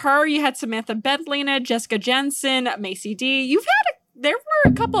you had her, you had Samantha Bentlina, Jessica Jensen, Macy D. There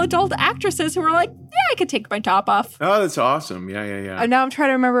were a couple adult actresses who were like, yeah, I could take my top off. Oh, that's awesome. Yeah. Now I'm trying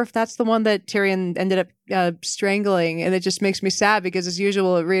to remember if that's the one that Tyrion ended up strangling, and it just makes me sad because, as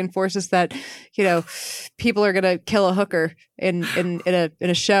usual, it reinforces that people are gonna kill a hooker in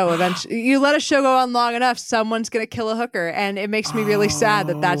a show. Eventually, you let a show go on long enough, someone's gonna kill a hooker, and it makes me really sad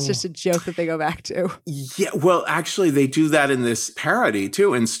that that's just a joke that they go back to. Yeah, well, actually, they do that in this parody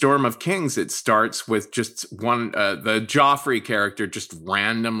too. In Storm of Kings, it starts with just one the Joffrey character just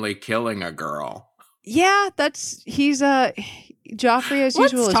randomly killing a girl. Yeah, he's Joffrey as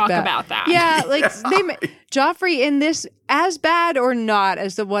usual. Let's is talk bad. about that. Yeah, Joffrey in this as bad or not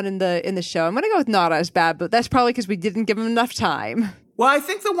as the one in the show. I'm gonna go with not as bad, but that's probably because we didn't give him enough time. Well, I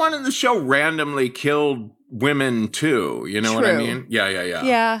think the one in the show randomly killed women too. You know what I True. mean? Yeah.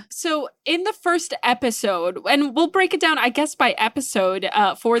 Yeah. So in the first episode, and we'll break it down, I guess, by episode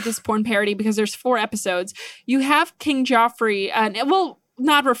for this porn parody because there's 4 episodes. You have King Joffrey, and we'll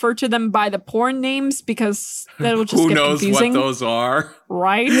not refer to them by the porn names because that'll just Who get knows confusing, what those are?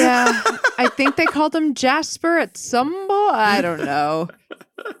 right? Yeah. I think they called him Jasper at some point. I don't know.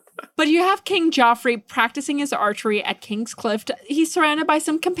 But you have King Joffrey practicing his archery at King's Cliff. He's surrounded by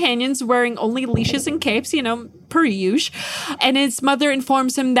some companions wearing only leashes and capes, per usual. And his mother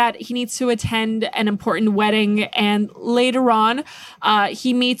informs him that he needs to attend an important wedding. And later on,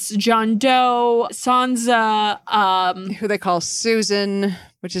 he meets John Doe, Sansa, Who they call Susan,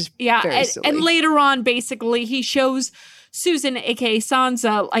 which is very silly. and later on, basically, he shows Susan, aka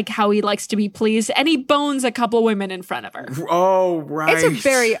Sansa, like how he likes to be pleased, and he bones a couple women in front of her. Oh, right. It's a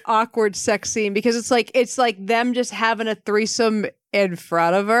very awkward sex scene because it's like them just having a threesome in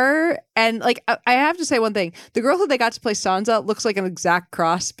front of her. And like I have to say one thing. The girl who they got to play Sansa looks like an exact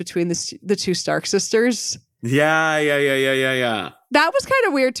cross between the 2 Stark sisters. Yeah. That was kind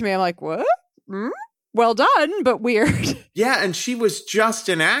of weird to me. I'm like, what? Well done, but weird. Yeah, and she was just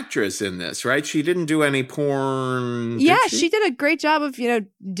an actress in this, right? She didn't do any porn. Yeah, did she did a great job of,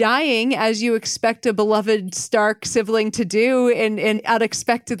 dying as you expect a beloved Stark sibling to do in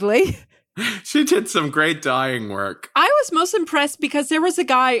unexpectedly. She did some great dying work. I was most impressed because there was a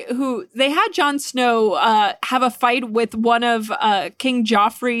guy who they had Jon Snow have a fight with one of King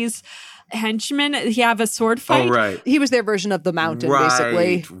Joffrey's henchmen. He have a sword fight. Oh, right. He was their version of the Mountain,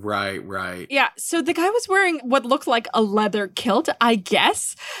 basically. Right. Yeah, so the guy was wearing what looked like a leather kilt, I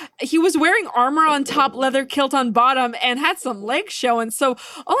guess. He was wearing armor on top, leather kilt on bottom, and had some legs showing. So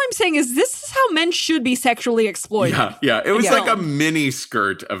all I'm saying is this is how men should be sexually exploited. Yeah. It was Yeah. like a mini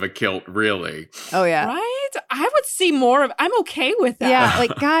skirt of a kilt, really. Oh, yeah. Right? I would see more of I'm okay with that. Yeah,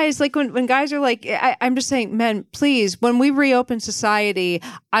 like guys, like when guys are like, I'm just saying, men, please, when we reopen society,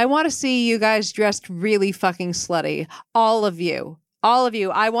 I want to see you guys dressed really fucking slutty. All of you.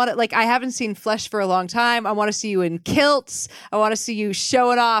 I want it. Like, I haven't seen flesh for a long time. I want to see you in kilts. I want to see you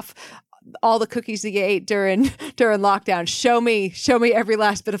showing off all the cookies that you ate during lockdown. Show me every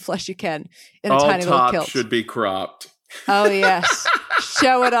last bit of flesh you can in a All tiny little tops kilt. should be cropped. Oh yes.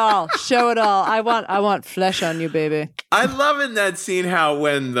 Show it all. I want flesh on you, baby. I love in that scene how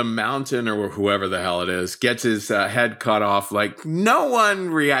when the Mountain or whoever the hell it is gets his head cut off, like no one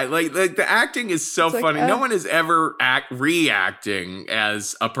react. Like the acting is so It's like, funny. No one is ever reacting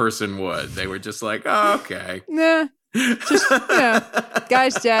as a person would. They were just like, oh, okay. Nah. Just,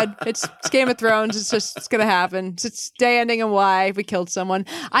 guy's dead. It's Game of Thrones. It's gonna happen. It's day ending and why we killed someone.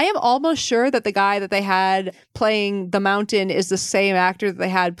 I am almost sure that the guy that they had playing the Mountain is the same actor that they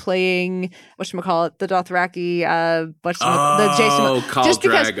had playing whatchamacallit, the Dothraki, the Jason. Khal Just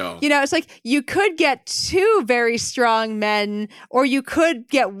because, Drogo. it's like you could get 2 very strong men, or you could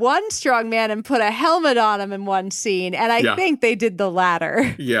get 1 strong man and put a helmet on him in one scene. And I think they did the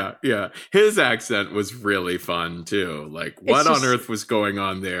latter. Yeah. His accent was really fun too. Like, what on earth was going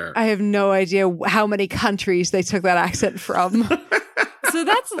on there? I have no idea how many countries they took that accent from. So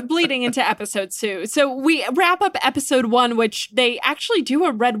that's bleeding into episode 2. So we wrap up episode 1, which they actually do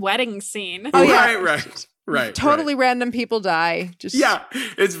a red wedding scene. Oh, yeah. Right. Totally random people die. Just Yeah,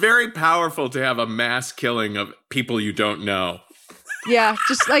 it's very powerful to have a mass killing of people you don't know. Yeah,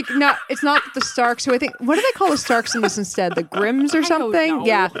 just like it's not the Starks. Who I think, what do they call the Starks in this instead? The Grimms or something? know.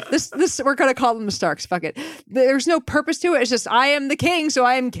 Yeah, this we're gonna call them the Starks. Fuck it. There's no purpose to it. It's just I am the king, so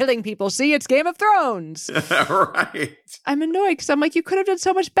I am killing people. See, it's Game of Thrones. Right. I'm annoyed because I'm like, you could have done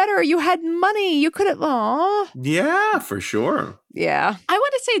so much better. You had money. You could have. Aw. Yeah, for sure. Yeah. I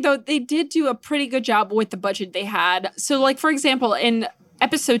want to say, though, they did do a pretty good job with the budget they had. So, like, for example, in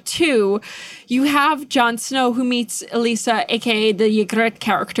episode 2, you have Jon Snow who meets Elisa, aka the Ygritte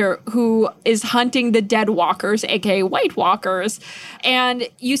character, who is hunting the dead walkers, aka White Walkers. And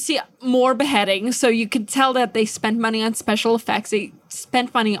you see more beheading, so you could tell that they spent money on special effects. They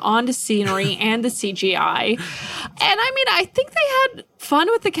spent money on the scenery and the CGI. And I mean, I think they had fun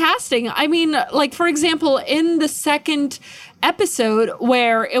with the casting. I mean, like, for example, in the second episode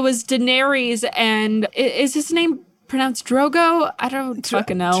where it was Daenerys and is his name pronounced Drogo? I don't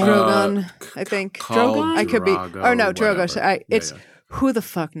fucking know. Drogon, I think. Khal I could be. Drogo, Or no, Drogo. whatever. Sorry, it's who the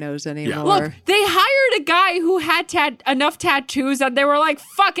fuck knows anymore. Look, they hired a guy who had enough tattoos, and they were like,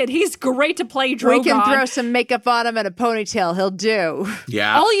 fuck it, he's great to play Drogon. We can throw some makeup on him and a ponytail. He'll do.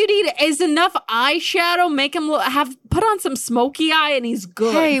 Yeah. All you need is enough eyeshadow, make him put on some smoky eye, and he's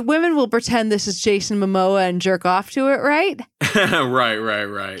good. Hey, women will pretend this is Jason Momoa and jerk off to it, right?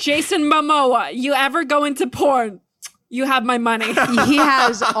 Right. Jason Momoa, you ever go into porn? You have my money. He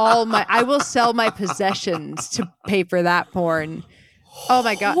has all my. I will sell my possessions to pay for that porn. Oh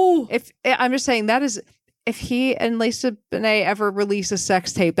my god! If I'm just saying that is, if he and Lisa Bonet ever release a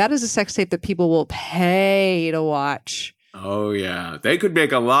sex tape, that is a sex tape that people will pay to watch. Oh yeah, they could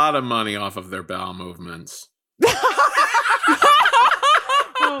make a lot of money off of their bowel movements.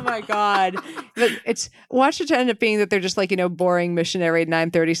 Oh my god! But watch it to end up being that they're just like, boring missionary at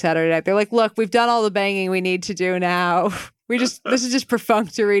 9:30 Saturday night. They're like, look, we've done all the banging we need to do now. This is just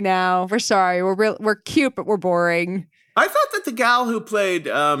perfunctory now. We're sorry. We're cute, but we're boring. I thought that the gal who played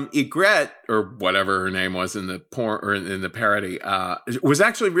Ygritte, or whatever her name was in the porn or in the parody, was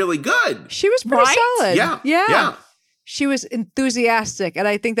actually really good. She was pretty solid. Yeah. She was enthusiastic, and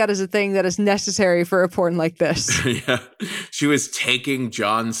I think that is a thing that is necessary for a porn like this. Yeah, she was taking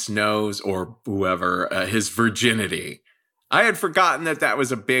Jon Snow's or whoever his virginity. I had forgotten that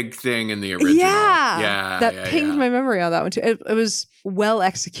was a big thing in the original. That pinged my memory on that one too. It was well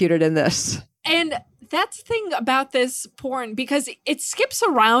executed in this. And that's the thing about this porn, because it skips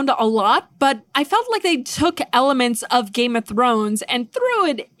around a lot, but I felt like they took elements of Game of Thrones and threw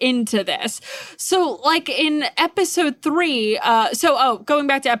it into this. So like in episode 3, going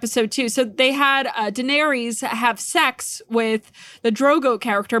back to episode 2, so they had Daenerys have sex with the Drogo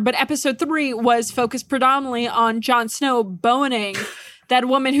character, but episode 3 was focused predominantly on Jon Snow boning that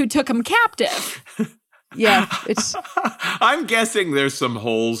woman who took him captive. Yeah, it's... I'm guessing there's some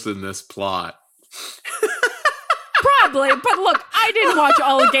holes in this plot. Probably, but look, I didn't watch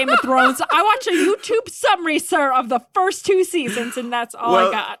all of Game of Thrones. I watched a YouTube summary, sir, of the first 2 seasons, and that's all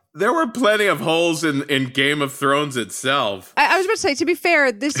I got. There were plenty of holes in Game of Thrones itself. I was about to say, to be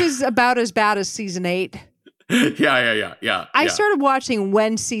fair, this is about as bad as season 8. Yeah. I started watching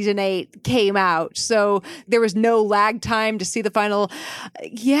when season 8 came out, so there was no lag time to see the final.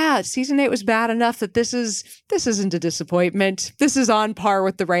 Yeah, season 8 was bad enough that this isn't a disappointment. This is on par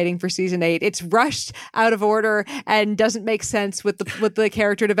with the writing for season 8. It's rushed, out of order, and doesn't make sense with the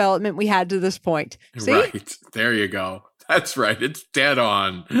character development we had to this point. See? Right. There you go. That's right. It's dead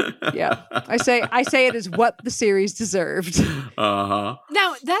on. Yeah. I say it is what the series deserved. Now,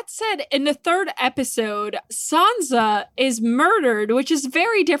 that said, in the 3rd episode, Sansa is murdered, which is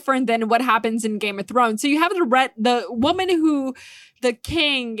very different than what happens in Game of Thrones. So you have the woman who the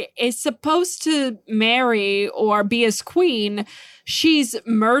king is supposed to marry or be his queen. She's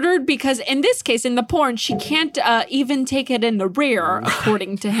murdered because in this case, in the porn, she can't even take it in the rear,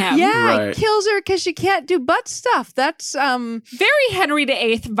 according to him. Yeah, He kills her because she can't do butt stuff. That's very Henry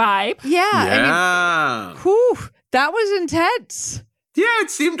VIII vibe. Yeah. I mean, that was intense. Yeah, it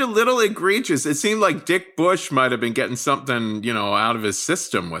seemed a little egregious. It seemed like Dick Bush might have been getting something, out of his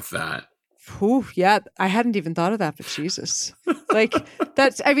system with that. Yeah, I hadn't even thought of that, but Jesus.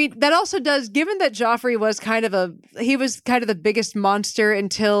 That also does, given that Joffrey was kind of the biggest monster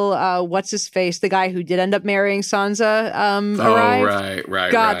until what's-his-face, the guy who did end up marrying Sansa, arrived.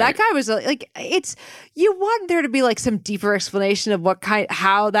 Right. God, that guy was you want there to be like some deeper explanation of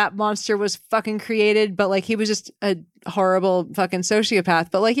how that monster was fucking created, but he was just a horrible fucking sociopath.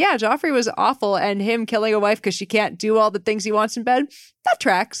 But Joffrey was awful, and him killing a wife because she can't do all the things he wants in bed, that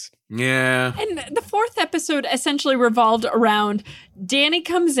tracks. Yeah. And the 4th episode essentially revolved around Dany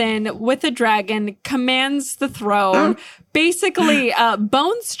comes in with a dragon, commands the throne, basically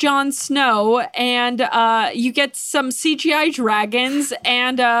bones Jon Snow, and you get some CGI dragons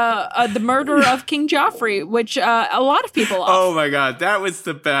and the murder of King Joffrey, which a lot of people love. Oh my God, that was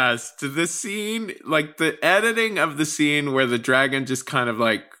the best. The scene, the editing of the scene where the dragon just kind of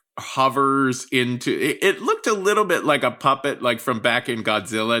hovers into it looked a little bit like a puppet from back in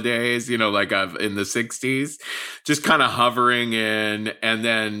Godzilla days, in the 60s, just kind of hovering in, and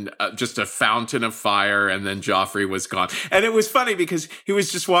then just a fountain of fire, and then Joffrey was gone. And it was funny because he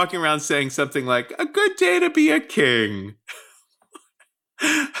was just walking around saying something like, "A good day to be a king."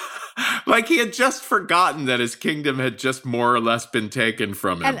 He had just forgotten that his kingdom had just more or less been taken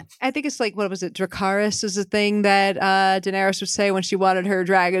from him. And I think it's what was it? Dracarys is a thing that Daenerys would say when she wanted her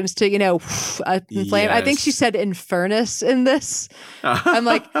dragons to, inflame. Yes. I think she said Infernus in this. I'm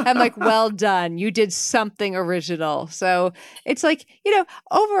like, well done. You did something original. So it's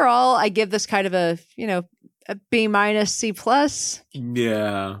overall, I give this kind of a B-, C+.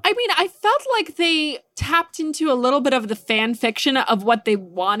 Yeah. I mean, I felt like they tapped into a little bit of the fan fiction of what they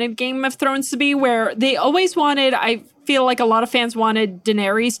wanted Game of Thrones to be, where they always wanted, I feel like a lot of fans wanted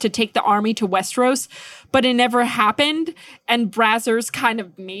Daenerys to take the army to Westeros, but it never happened, and Brazzers kind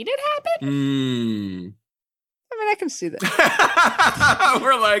of made it happen. I mean, I can see that.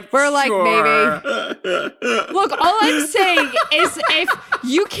 We're like, sure. Maybe. Look, all I'm saying is if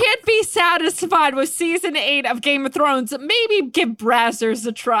You can't be satisfied with season 8 of Game of Thrones. Maybe give Brazzers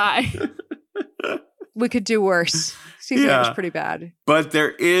a try. We could do worse. Season 8 was pretty bad. But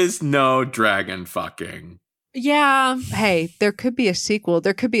there is no dragon fucking. Yeah. Hey, there could be a sequel.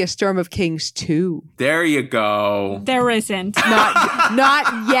 There could be a Storm of Kings 2. There you go. There isn't.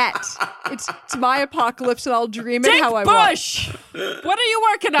 Not yet. It's my apocalypse, and I'll dream it how I want. Bush! What are you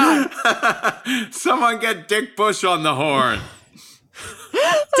working on? Someone get Dick Bush on the horn.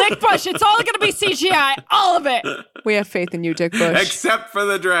 Dick Bush, it's all going to be CGI. All of it. We have faith in you, Dick Bush. Except for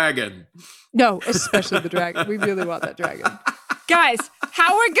the dragon. No, especially the dragon. We really want that dragon. Guys,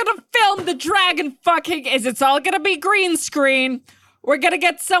 how we're going to film the dragon fucking is it's all going to be green screen. We're going to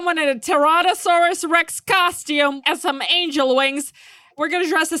get someone in a Tyrannosaurus Rex costume and some angel wings. We're going to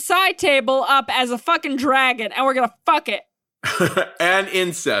dress a side table up as a fucking dragon, and we're going to fuck it. And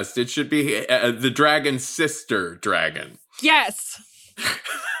incest. It should be the dragon's sister dragon. Yes.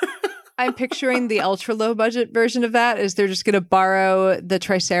 I'm picturing the ultra low budget version of that is they're just going to borrow the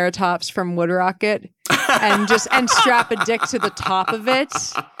Triceratops from Wood Rocket and strap a dick to the top of it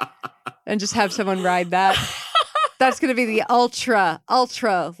and just have someone ride that. That's going to be the ultra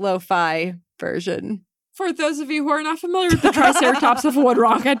lo-fi version. For those of you who are not familiar with the Triceratops of Wood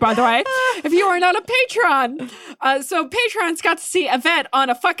Rocket, by the way, if you are not a patron, so patrons got to see Yvette on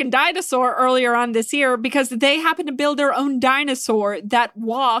a fucking dinosaur earlier on this year because they happen to build their own dinosaur that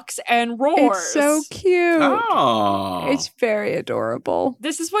walks and roars. It's so cute. Oh. It's very adorable.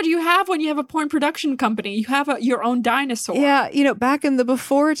 This is what you have when you have a porn production company. You have your own dinosaur. Yeah, back in the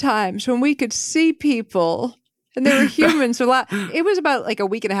before times when we could see people and they were humans. It was about like a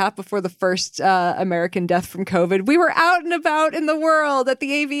week and a half before the first American death from COVID. We were out and about in the world at the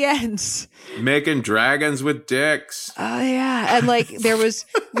AVNs. Making dragons with dicks. Oh, yeah. And like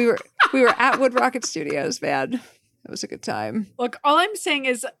we were at Wood Rocket Studios, man. It was a good time. Look, all I'm saying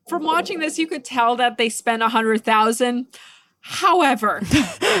is from watching this, you could tell that they spent $100,000. However,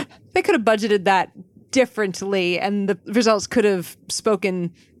 they could have budgeted that differently and the results could have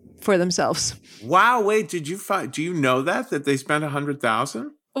spoken for themselves. Wow, wait, do you know that they spent $100,000?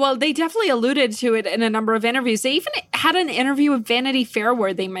 Well, they definitely alluded to it in a number of interviews. They even had an interview with Vanity Fair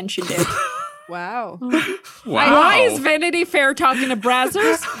where they mentioned it. Wow. Wow. Why is Vanity Fair talking to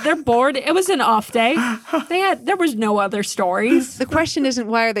Brazzers? They're bored. It was an off day. There was no other stories. The question isn't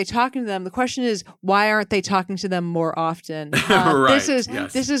why are they talking to them? The question is why aren't they talking to them more often? Right.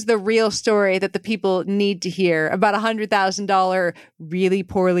 This is the real story that the people need to hear about $100,000 really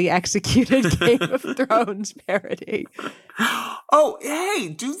poorly executed Game of Thrones parody. Oh, hey,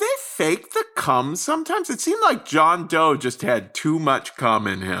 do they fake the cum sometimes? It seemed like John Doe just had too much cum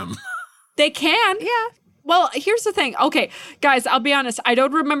in him. They can. Yeah. Well, here's the thing. Okay, guys, I'll be honest. I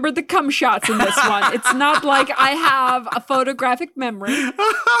don't remember the cum shots in this one. It's not like I have a photographic memory.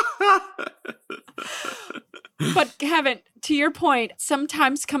 But Kevin, to your point,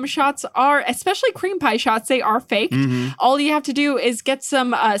 sometimes cum shots are, especially cream pie shots, they are faked. Mm-hmm. All you have to do is get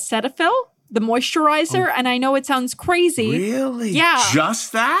some Cetaphil, the moisturizer, and I know it sounds crazy. Really? Yeah.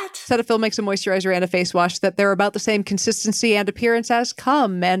 Just that? Cetaphil makes a moisturizer and a face wash that they're about the same consistency and appearance as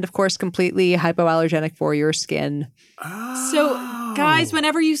cum, and of course completely hypoallergenic for your skin. So, guys,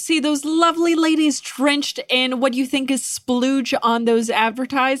 whenever you see those lovely ladies drenched in what you think is splooge on those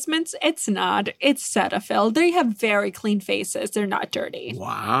advertisements, it's not. It's Cetaphil. They have very clean faces. They're not dirty.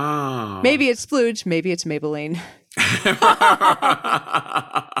 Wow. Maybe it's splooge, maybe it's Maybelline.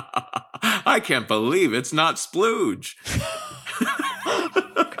 I can't believe it's not splooge.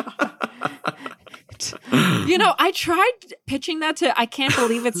 I tried pitching that to I can't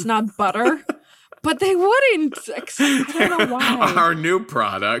believe it's not butter, but they wouldn't. I don't know why. Our new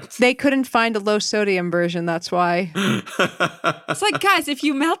product. They couldn't find a low sodium version, that's why. It's like, guys, if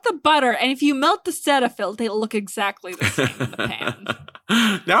you melt the butter and if you melt the Cetaphil, they look exactly the same in the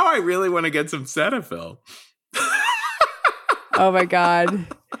pan. Now I really want to get some Cetaphil. Oh my God.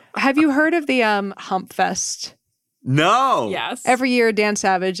 Have you heard of the Hump Fest? No. Yes. Every year, Dan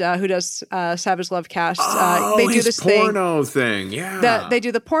Savage, who does Savage Love Cast, they do this porno thing. Yeah. They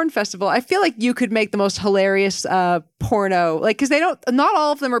do the porn festival. I feel like you could make the most hilarious porno, like, because not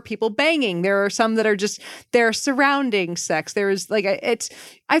all of them are people banging. There are some that are just, they're surrounding sex. There's like,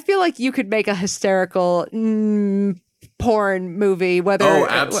 I feel like you could make a hysterical porn movie, whether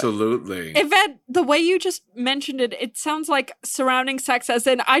absolutely. Yvette, the way you just mentioned it, it sounds like surrounding sex, as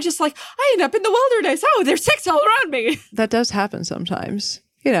in I end up in the wilderness. Oh, there's sex all around me. That does happen sometimes.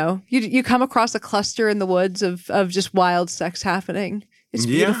 You come across a cluster in the woods of just wild sex happening. It's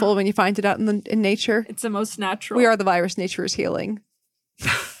beautiful when you find it out in nature. It's the most natural. We are the virus nature is healing.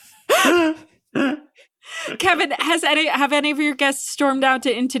 Kevin, have any of your guests stormed out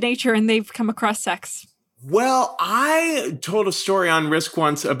into nature and they've come across sex? Well, I told a story on Risk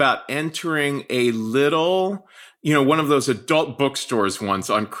once about entering a little, one of those adult bookstores once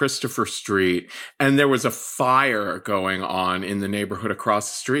on Christopher Street, and there was a fire going on in the neighborhood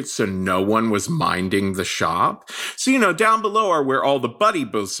across the street, so no one was minding the shop. So, down below are where all the buddy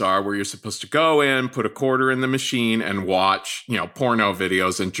booths are, where you're supposed to go in, put a quarter in the machine, and watch, porno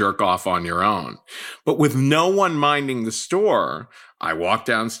videos and jerk off on your own. But with no one minding the store, I walk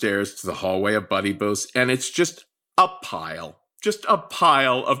downstairs to the hallway of buddy booths, and it's just a pile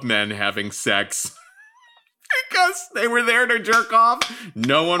of men having sex. Because they were there to jerk off.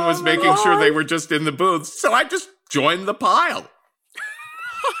 No one was making sure they were just in the booths. So I just joined the pile.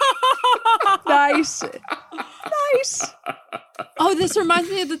 Nice. Oh, this reminds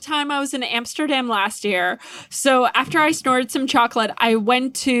me of the time I was in Amsterdam last year. So after I snorted some chocolate, I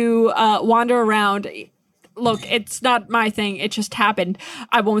went to wander around. Look, it's not my thing. It just happened.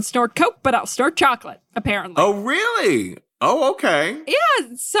 I won't snort Coke, but I'll snort chocolate, apparently. Oh, really? Oh, okay. Yeah,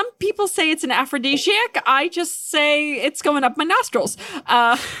 some people say it's an aphrodisiac. I just say it's going up my nostrils.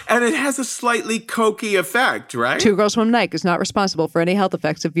 And it has a slightly cokey effect, right? Two Girls One Night is not responsible for any health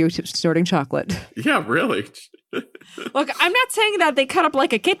effects of you snorting chocolate. Yeah, really. Look, I'm not saying that they cut up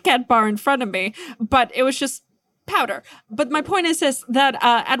like a Kit Kat bar in front of me, but it was just powder. But my point is this, that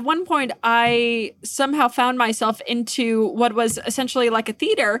at one point I somehow found myself into what was essentially like a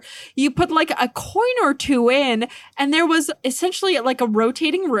theater. You put like a coin or two in, and there was essentially like a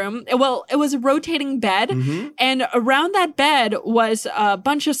rotating room. Well, it was a rotating bed, Mm-hmm. and around that bed was a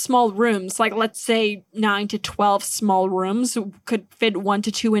bunch of small rooms, like let's say 9 to 12 small rooms, could fit 1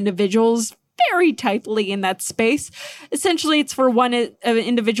 to 2 individuals very tightly in that space. Essentially, it's for one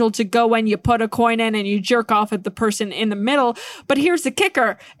individual to go in, you put a coin in, and you jerk off at the person in the middle. But here's the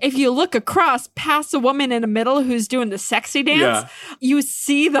kicker. If you look across past the woman in the middle who's doing the sexy dance, you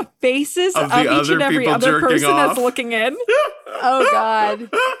see the faces of each and every other person that's looking in. Oh,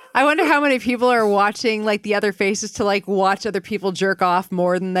 God. I wonder how many people are watching, like, the other faces to, like, watch other people jerk off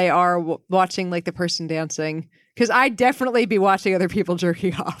more than they are watching, like, the person dancing. Because I'd definitely be watching other people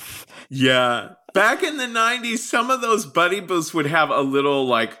jerking off. Yeah. Back in the 90s, some of those buddy booths would have a little,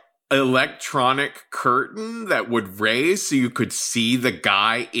 like, electronic curtain that would raise so you could see the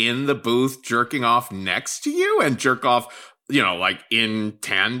guy in the booth jerking off next to you and jerk off, like, in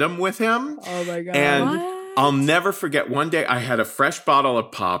tandem with him. Oh, my God. And I'll never forget, one day I had a fresh bottle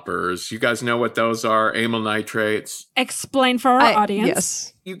of poppers. You guys know what those are? Amyl nitrates. Explain for our audience.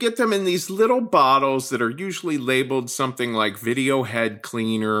 Yes. You get them in these little bottles that are usually labeled something like video head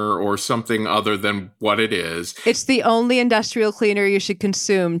cleaner or something other than what it is. It's the only industrial cleaner you should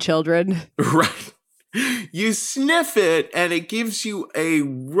consume, children. Right. You sniff it and it gives you a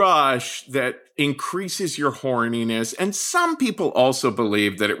rush that increases your horniness. And some people also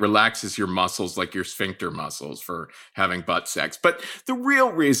believe that it relaxes your muscles, like your sphincter muscles for having butt sex. But the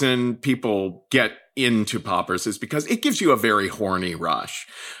real reason people get into poppers is because it gives you a very horny rush.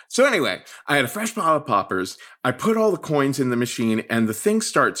 So anyway, I had a fresh bottle of poppers. I put all the coins in the machine and the thing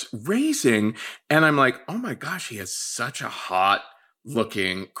starts raising. And I'm like, oh my gosh, he has such a hot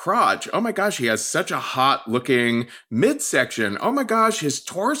looking crotch. Oh my gosh, he has such a hot looking midsection. Oh my gosh, his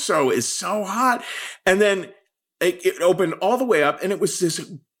torso is so hot. And then it opened all the way up and it was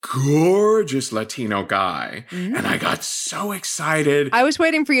this gorgeous Latino guy. Mm-hmm. And I got so excited. I was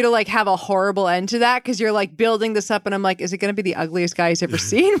waiting for you to like have a horrible end to that because you're like building this up and I'm like, is it going to be the ugliest guy he's ever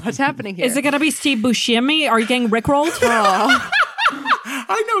seen? What's happening here? Is it going to be Steve Buscemi? Are you getting rickrolled? Oh.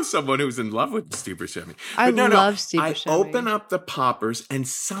 I know someone who's in love with Steve Buscemi. I love Steve Buscemi. I open up the poppers, and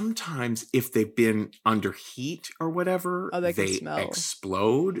sometimes if they've been under heat or whatever, they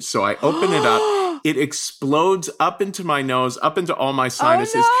explode. So I open it up. It explodes up into my nose, up into all my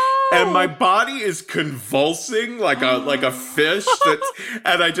sinuses. Oh, no. And my body is convulsing like a fish.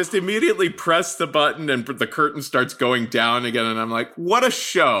 And I just immediately press the button and the curtain starts going down again. And I'm like, what a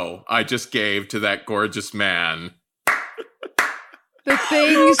show I just gave to that gorgeous man. The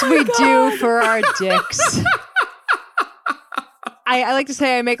things we do for our dicks. I like to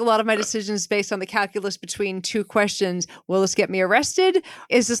say I make a lot of my decisions based on the calculus between two questions. Will this get me arrested?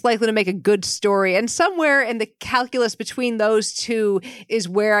 Is this likely to make a good story? And somewhere in the calculus between those two is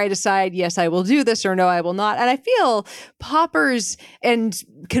where I decide, yes, I will do this or no, I will not. And I feel poppers and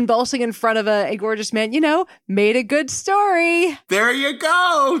convulsing in front of a gorgeous man, made a good story. There you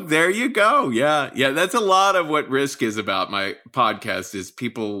go. There you go. Yeah. Yeah. That's a lot of what Risk is about. My podcast is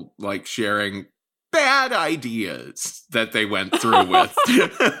people like sharing bad ideas that they went through with.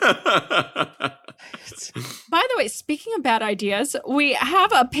 By the way, speaking of bad ideas, we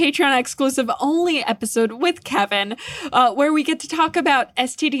have a Patreon exclusive only episode with Kevin, where we get to talk about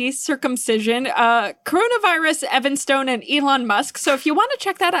STDs, circumcision, coronavirus, Evan Stone, and Elon Musk. So if you want to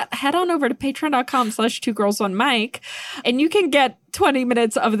check that out, head on over to patreon.com/2girls1mic, and you can get 20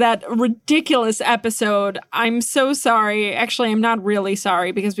 minutes of that ridiculous episode. I'm so sorry. Actually, I'm not really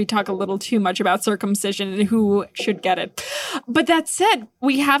sorry because we talk a little too much about circumcision and who should get it. But that said,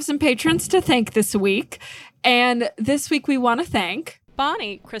 we have some patrons to thank this week. And this week we want to thank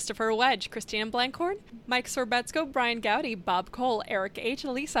Bonnie, Christopher Wedge, Christiane Blankhorn, Mike Sorbetsko, Brian Gowdy, Bob Cole, Eric H.,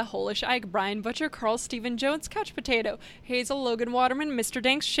 Lisa Holish Ike, Brian Butcher, Carl Stephen Jones, Couch Potato, Hazel, Logan Waterman, Mr.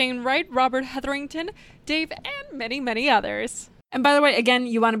 Danks, Shane Wright, Robert Hetherington, Dave, and many, many others. And by the way, again,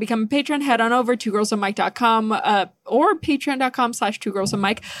 you want to become a patron, head on over to twogirlsonemic.com or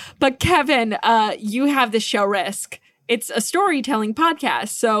patreon.com/twogirlsonemic. But Kevin, you have the show Risk. It's a storytelling podcast.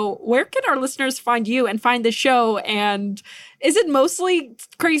 So where can our listeners find you and find the show? And is it mostly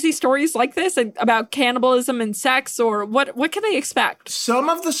crazy stories like this and about cannibalism and sex, or what can they expect? Some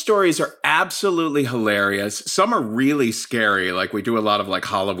of the stories are absolutely hilarious. Some are really scary. Like we do a lot of like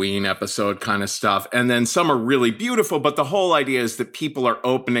Halloween episode kind of stuff. And then some are really beautiful. But the whole idea is that people are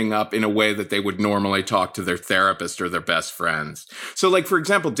opening up in a way that they would normally talk to their therapist or their best friends. So like, for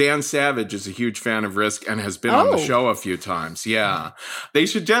example, Dan Savage is a huge fan of Risk and has been on the show a few times. Yeah. They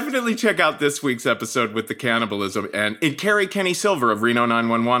should definitely check out this week's episode with the cannibalism. And Carrie Kenny Silver of Reno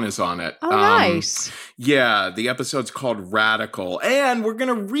 911 is on it. Oh, nice. Yeah, the episode's called Radical. And we're going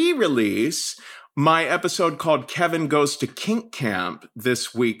to re-release my episode called Kevin Goes to Kink Camp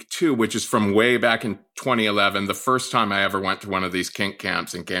this week, too, which is from way back in 2011, the first time I ever went to one of these kink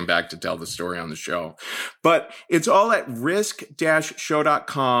camps and came back to tell the story on the show. But it's all at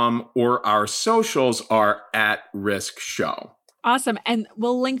risk-show.com, or our socials are at Risk Show. Awesome. And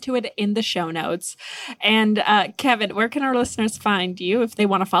we'll link to it in the show notes. And Kevin, where can our listeners find you if they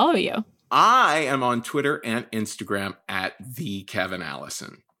want to follow you? I am on Twitter and Instagram at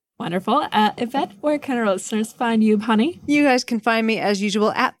 @TheKevinAllison. Wonderful. Yvette, where can our listeners find you, honey? You guys can find me as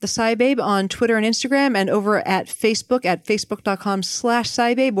usual at the SciBabe on Twitter and Instagram, and over at Facebook at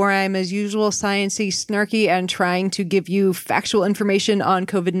facebook.com/SciBabe, where I'm as usual sciencey, snarky, and trying to give you factual information on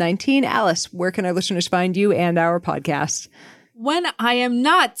COVID-19. Alice, where can our listeners find you and our podcast? When I am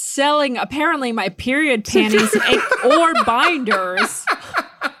not selling, apparently, my period panties or binders.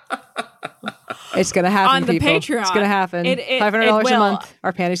 It's going to happen, on the people. Patreon. It's going to happen. $500 a month.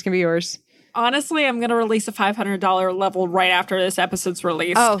 Our panties can be yours. Honestly, I'm going to release a $500 level right after this episode's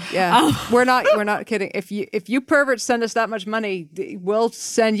released. Oh, yeah. We're not kidding. If you perverts send us that much money, we'll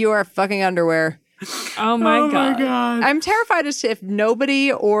send you our fucking underwear. Oh my God. I'm terrified as to if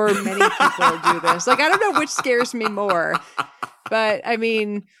nobody or many people do this. Like, I don't know which scares me more. But I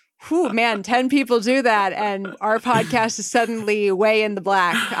mean, whew, man, 10 people do that, and our podcast is suddenly way in the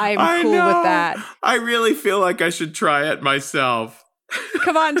black. I'm cool with that. I really feel like I should try it myself.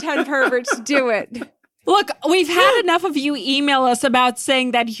 Come on, 10 perverts, do it. Look, we've had enough of you email us about saying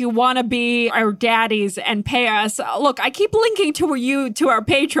that you want to be our daddies and pay us. Look, I keep linking to you to our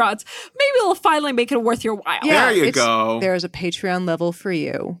patrons. Maybe we'll finally make it worth your while. Yeah, there you go. There's a Patreon level for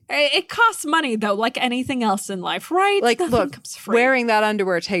you. It costs money, though, like anything else in life, right? Like, Nothing look, comes free. wearing that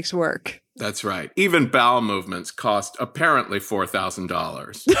underwear takes work. That's right. Even bowel movements cost apparently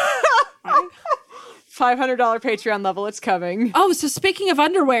 $4,000. $500 Patreon level, it's coming. Oh, so speaking of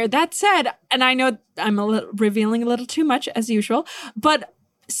underwear, that said, and I know I'm revealing a little too much as usual, but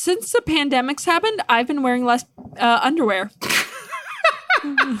since the pandemic's happened, I've been wearing less underwear.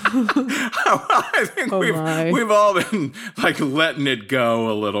 I think we've all been like letting it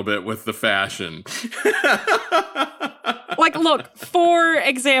go a little bit with the fashion. Like, look, for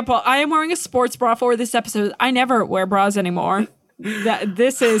example, I am wearing a sports bra for this episode. I never wear bras anymore.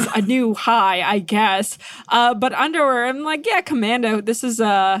 This is a new high, I guess. But underwear, I'm like, yeah, commando. This is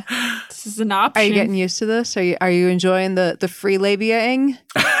an option. Are you getting used to this? Are you enjoying the free labia-ing?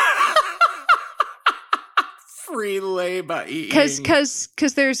 Free labia-ing. Because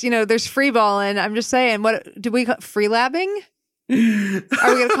there's free balling. I'm just saying, what do we call free labbing? Are we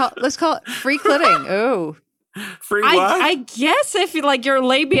gonna let's call it free clitting? Oh. Free what? I guess if like your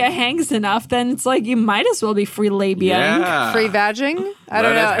labia hangs enough, then it's like you might as well be free labia. Yeah. Free vagging? I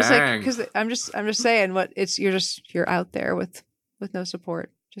don't know. It's hang. like because I'm just saying you're out there with no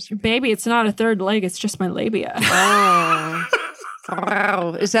support. Just your Baby, it's not a third leg, it's just my labia. Oh.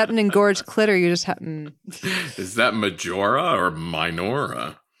 Wow. Is that an engorged clit or you just have Is that majora or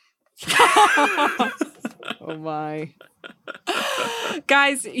minora? Oh my.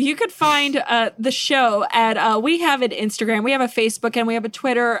 Guys, you could find the show at, we have an Instagram, we have a Facebook, and we have a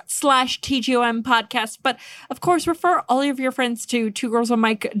Twitter /TGOM podcast. But of course, refer all of your friends to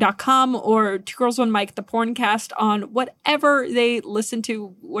twogirlsonemic.com or Two Girls One Mic, the porncast, on whatever they listen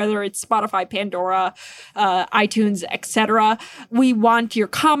to, whether it's Spotify, Pandora, iTunes, etc. We want your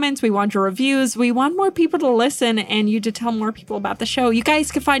comments. We want your reviews. We want more people to listen and you to tell more people about the show. You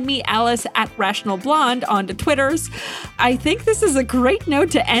guys can find me, Alice, at Rational Blonde on the Twitters. I think this is a great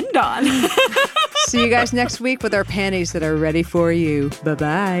note to end on. See you guys next week with our panties that are ready for you.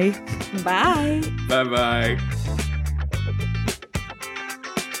 Bye-bye. Bye. Bye-bye.